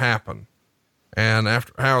never happen. And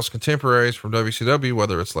after how his contemporaries from WCW,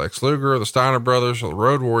 whether it's Lex Luger, the Steiner Brothers, or the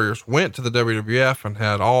Road Warriors, went to the WWF and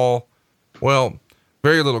had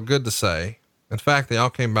very little good to say. In fact, they all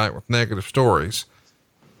came back with negative stories.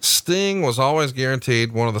 Sting was always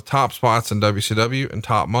guaranteed one of the top spots in WCW and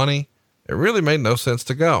top money. It really made no sense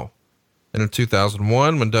to go. And in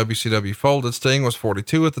 2001, when WCW folded, Sting was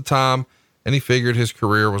 42 at the time, and he figured his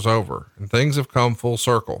career was over, and things have come full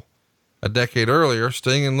circle. A decade earlier,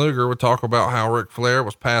 Sting and Luger would talk about how Ric Flair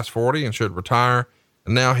was past 40 and should retire,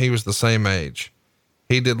 and now he was the same age.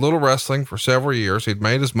 He did little wrestling for several years. He'd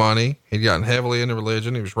made his money. He'd gotten heavily into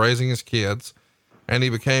religion. He was raising his kids, and he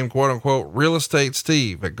became quote unquote real estate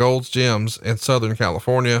Steve at Gold's Gyms in Southern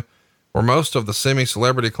California, where most of the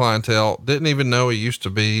semi-celebrity clientele didn't even know he used to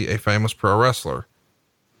be a famous pro wrestler.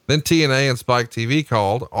 Then TNA and Spike TV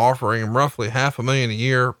called, offering him roughly $500,000 a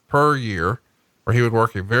year per year, where he would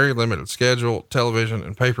work a very limited schedule, television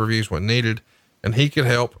and pay-per-views when needed, and he could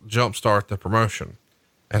help jumpstart the promotion.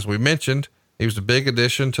 As we mentioned, he was a big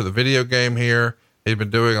addition to the video game here. He'd been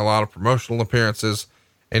doing a lot of promotional appearances,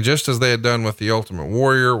 and just as they had done with the Ultimate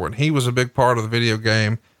Warrior, when he was a big part of the video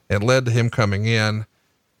game, it led to him coming in.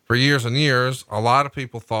 For years and years, a lot of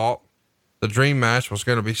people thought the dream match was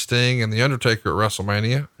going to be Sting and The Undertaker at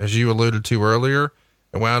WrestleMania. As you alluded to earlier,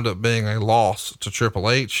 it wound up being a loss to Triple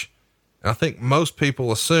H. And I think most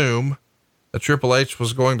people assume that Triple H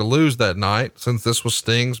was going to lose that night, since this was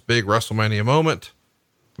Sting's big WrestleMania moment.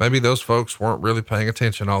 Maybe those folks weren't really paying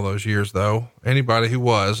attention all those years, though. Anybody who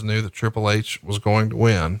was knew that Triple H was going to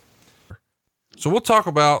win. So we'll talk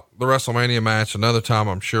about the WrestleMania match another time,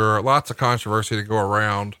 I'm sure. Lots of controversy to go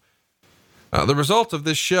around. The result of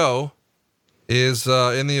this show is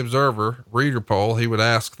in the Observer reader poll. He would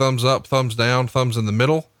ask thumbs up, thumbs down, thumbs in the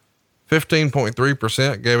middle.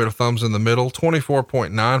 15.3% gave it a thumbs in the middle.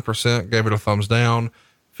 24.9% gave it a thumbs down.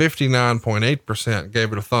 59.8%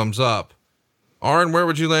 gave it a thumbs up. Arn, where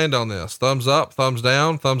would you land on this? Thumbs up, thumbs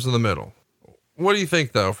down, thumbs in the middle. What do you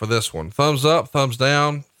think though for this one? Thumbs up, thumbs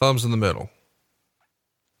down, thumbs in the middle.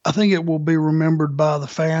 I think it will be remembered by the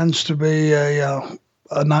fans to be a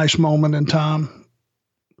nice moment in time.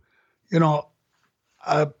 You know,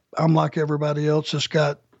 I'm like everybody else that's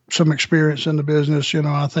got some experience in the business. You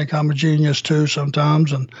know, I think I'm a genius too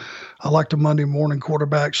sometimes, and I like to Monday morning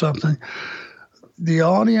quarterback something. The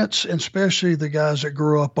audience, and especially the guys that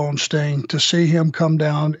grew up on Sting, to see him come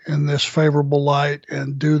down in this favorable light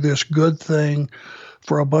and do this good thing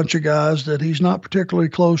for a bunch of guys that he's not particularly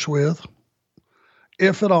close with,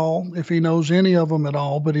 if at all, if he knows any of them at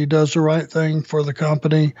all, but he does the right thing for the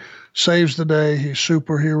company, saves the day. He's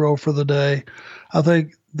superhero for the day. I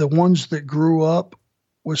think the ones that grew up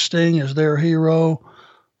with Sting as their hero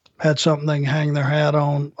had something they can hang their hat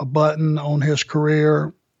on, a button on his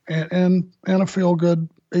career, and a feel-good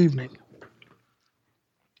evening.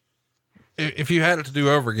 If you had it to do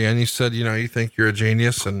over again, you said, you know, you think you're a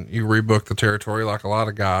genius and you rebooked the territory like a lot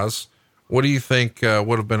of guys. What do you think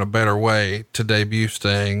would have been a better way to debut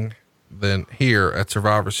Sting than here at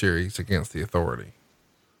Survivor Series against the Authority?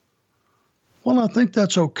 Well, I think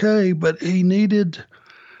that's okay, but things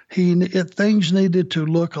needed to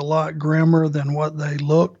look a lot grimmer than what they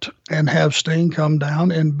looked, and have Sting come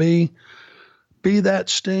down and be that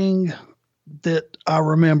Sting that I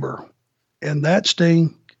remember. And that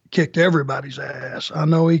Sting kicked everybody's ass. I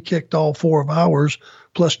know he kicked all four of ours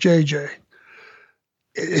plus JJ.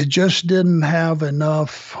 It just didn't have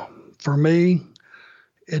enough for me.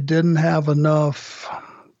 It didn't have enough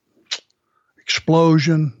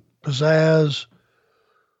explosion, pizzazz,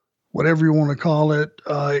 whatever you want to call it,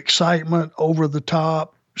 excitement, over the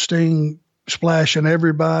top, Sting splashing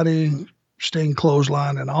everybody, Sting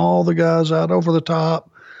clotheslining all the guys out over the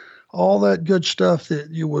top, all that good stuff that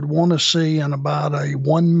you would want to see in about a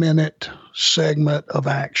 1 minute segment of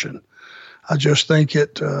action. I just think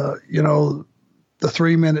it, the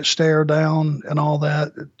 3 minute stare down and all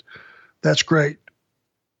that, that's great.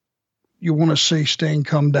 You want to see Sting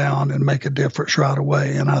come down and make a difference right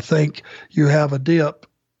away. And I think you have a dip.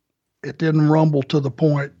 It didn't rumble to the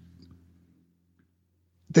point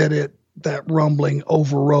that rumbling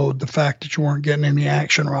overrode the fact that you weren't getting any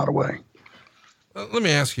action right away. Let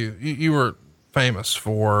me ask you, you were famous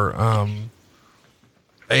for,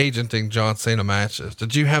 agenting John Cena matches.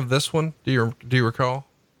 Did you have this one? Do you recall?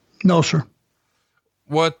 No, sir.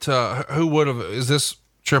 What, who would have, is this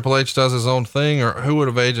Triple H does his own thing, or who would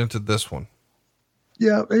have agented this one?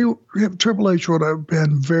 Yeah, Triple H would have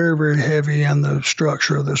been very, very heavy in the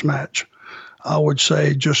structure of this match. I would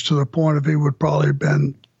say just to the point of he would probably have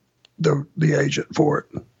been the agent for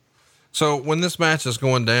it. So when this match is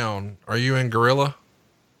going down, are you in Gorilla?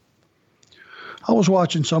 I was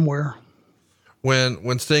watching somewhere.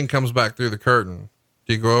 When Sting comes back through the curtain,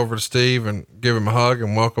 do you go over to Steve and give him a hug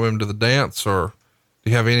and welcome him to the dance, or do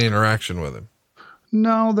you have any interaction with him?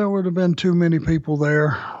 No, there would have been too many people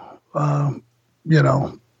there. There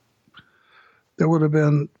would have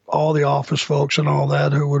been all the office folks and all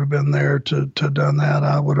that who would have been there to done that.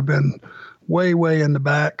 I would have been way, way in the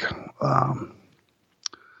back.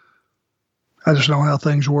 I just know how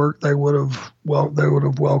things work. They would have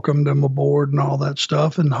welcomed him aboard and all that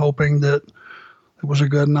stuff, and hoping that it was a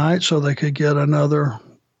good night so they could get another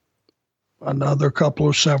couple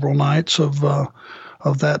of several nights of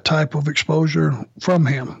that type of exposure from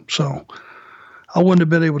him. So I wouldn't have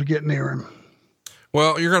been able to get near him.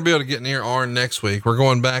 Well, you're going to be able to get near Arn next week. We're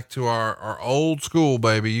going back to our old school,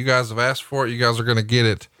 baby. You guys have asked for it. You guys are going to get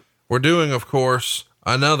it. We're doing, of course,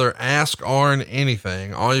 another Ask Arn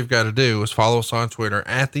Anything. All you've got to do is follow us on Twitter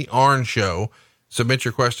at The Arn Show. Submit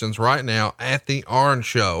your questions right now at The Arn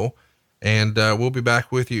Show. And we'll be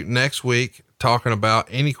back with you next week talking about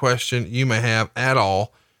any question you may have at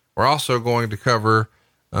all. We're also going to cover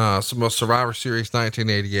some of Survivor Series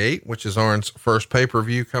 1988, which is Arn's first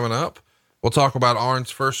pay-per-view coming up. We'll talk about Arn's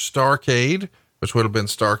first Starrcade, which would have been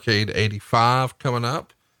Starrcade 85 coming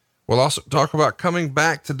up. We'll also talk about coming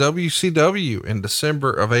back to WCW in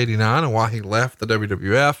December of 89 and why he left the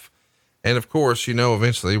WWF. And of course,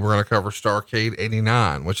 eventually we're going to cover Starrcade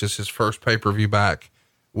 89, which is his first pay-per-view back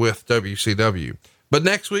with WCW. But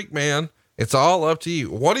next week, man, it's all up to you.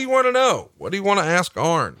 What do you want to know? What do you want to ask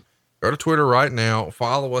Arn? Go to Twitter right now,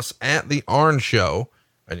 follow us at The Arn Show,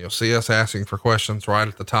 and you'll see us asking for questions right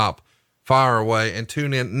at the top. Fire away and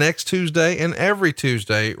tune in next Tuesday and every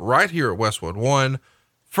Tuesday right here at Westwood One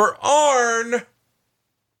for Arn.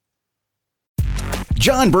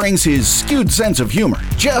 John brings his skewed sense of humor.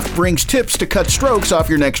 Jeff brings tips to cut strokes off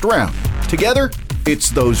your next round. Together, it's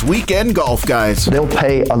those weekend golf guys. They'll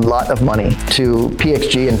pay a lot of money to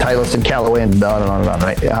PXG and Titleist and Callaway and on and on and on,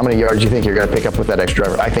 right? How many yards do you think you're going to pick up with that extra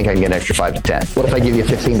driver? I think I can get an extra 5 to 10. What if I give you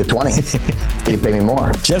 15 to 20? You pay me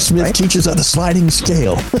more. Jeff Smith teaches on the sliding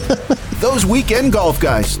scale. Those Weekend Golf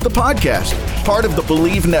Guys, the podcast, part of the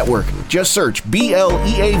Believe Network. Just search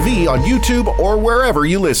BLEAV on YouTube or wherever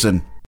you listen.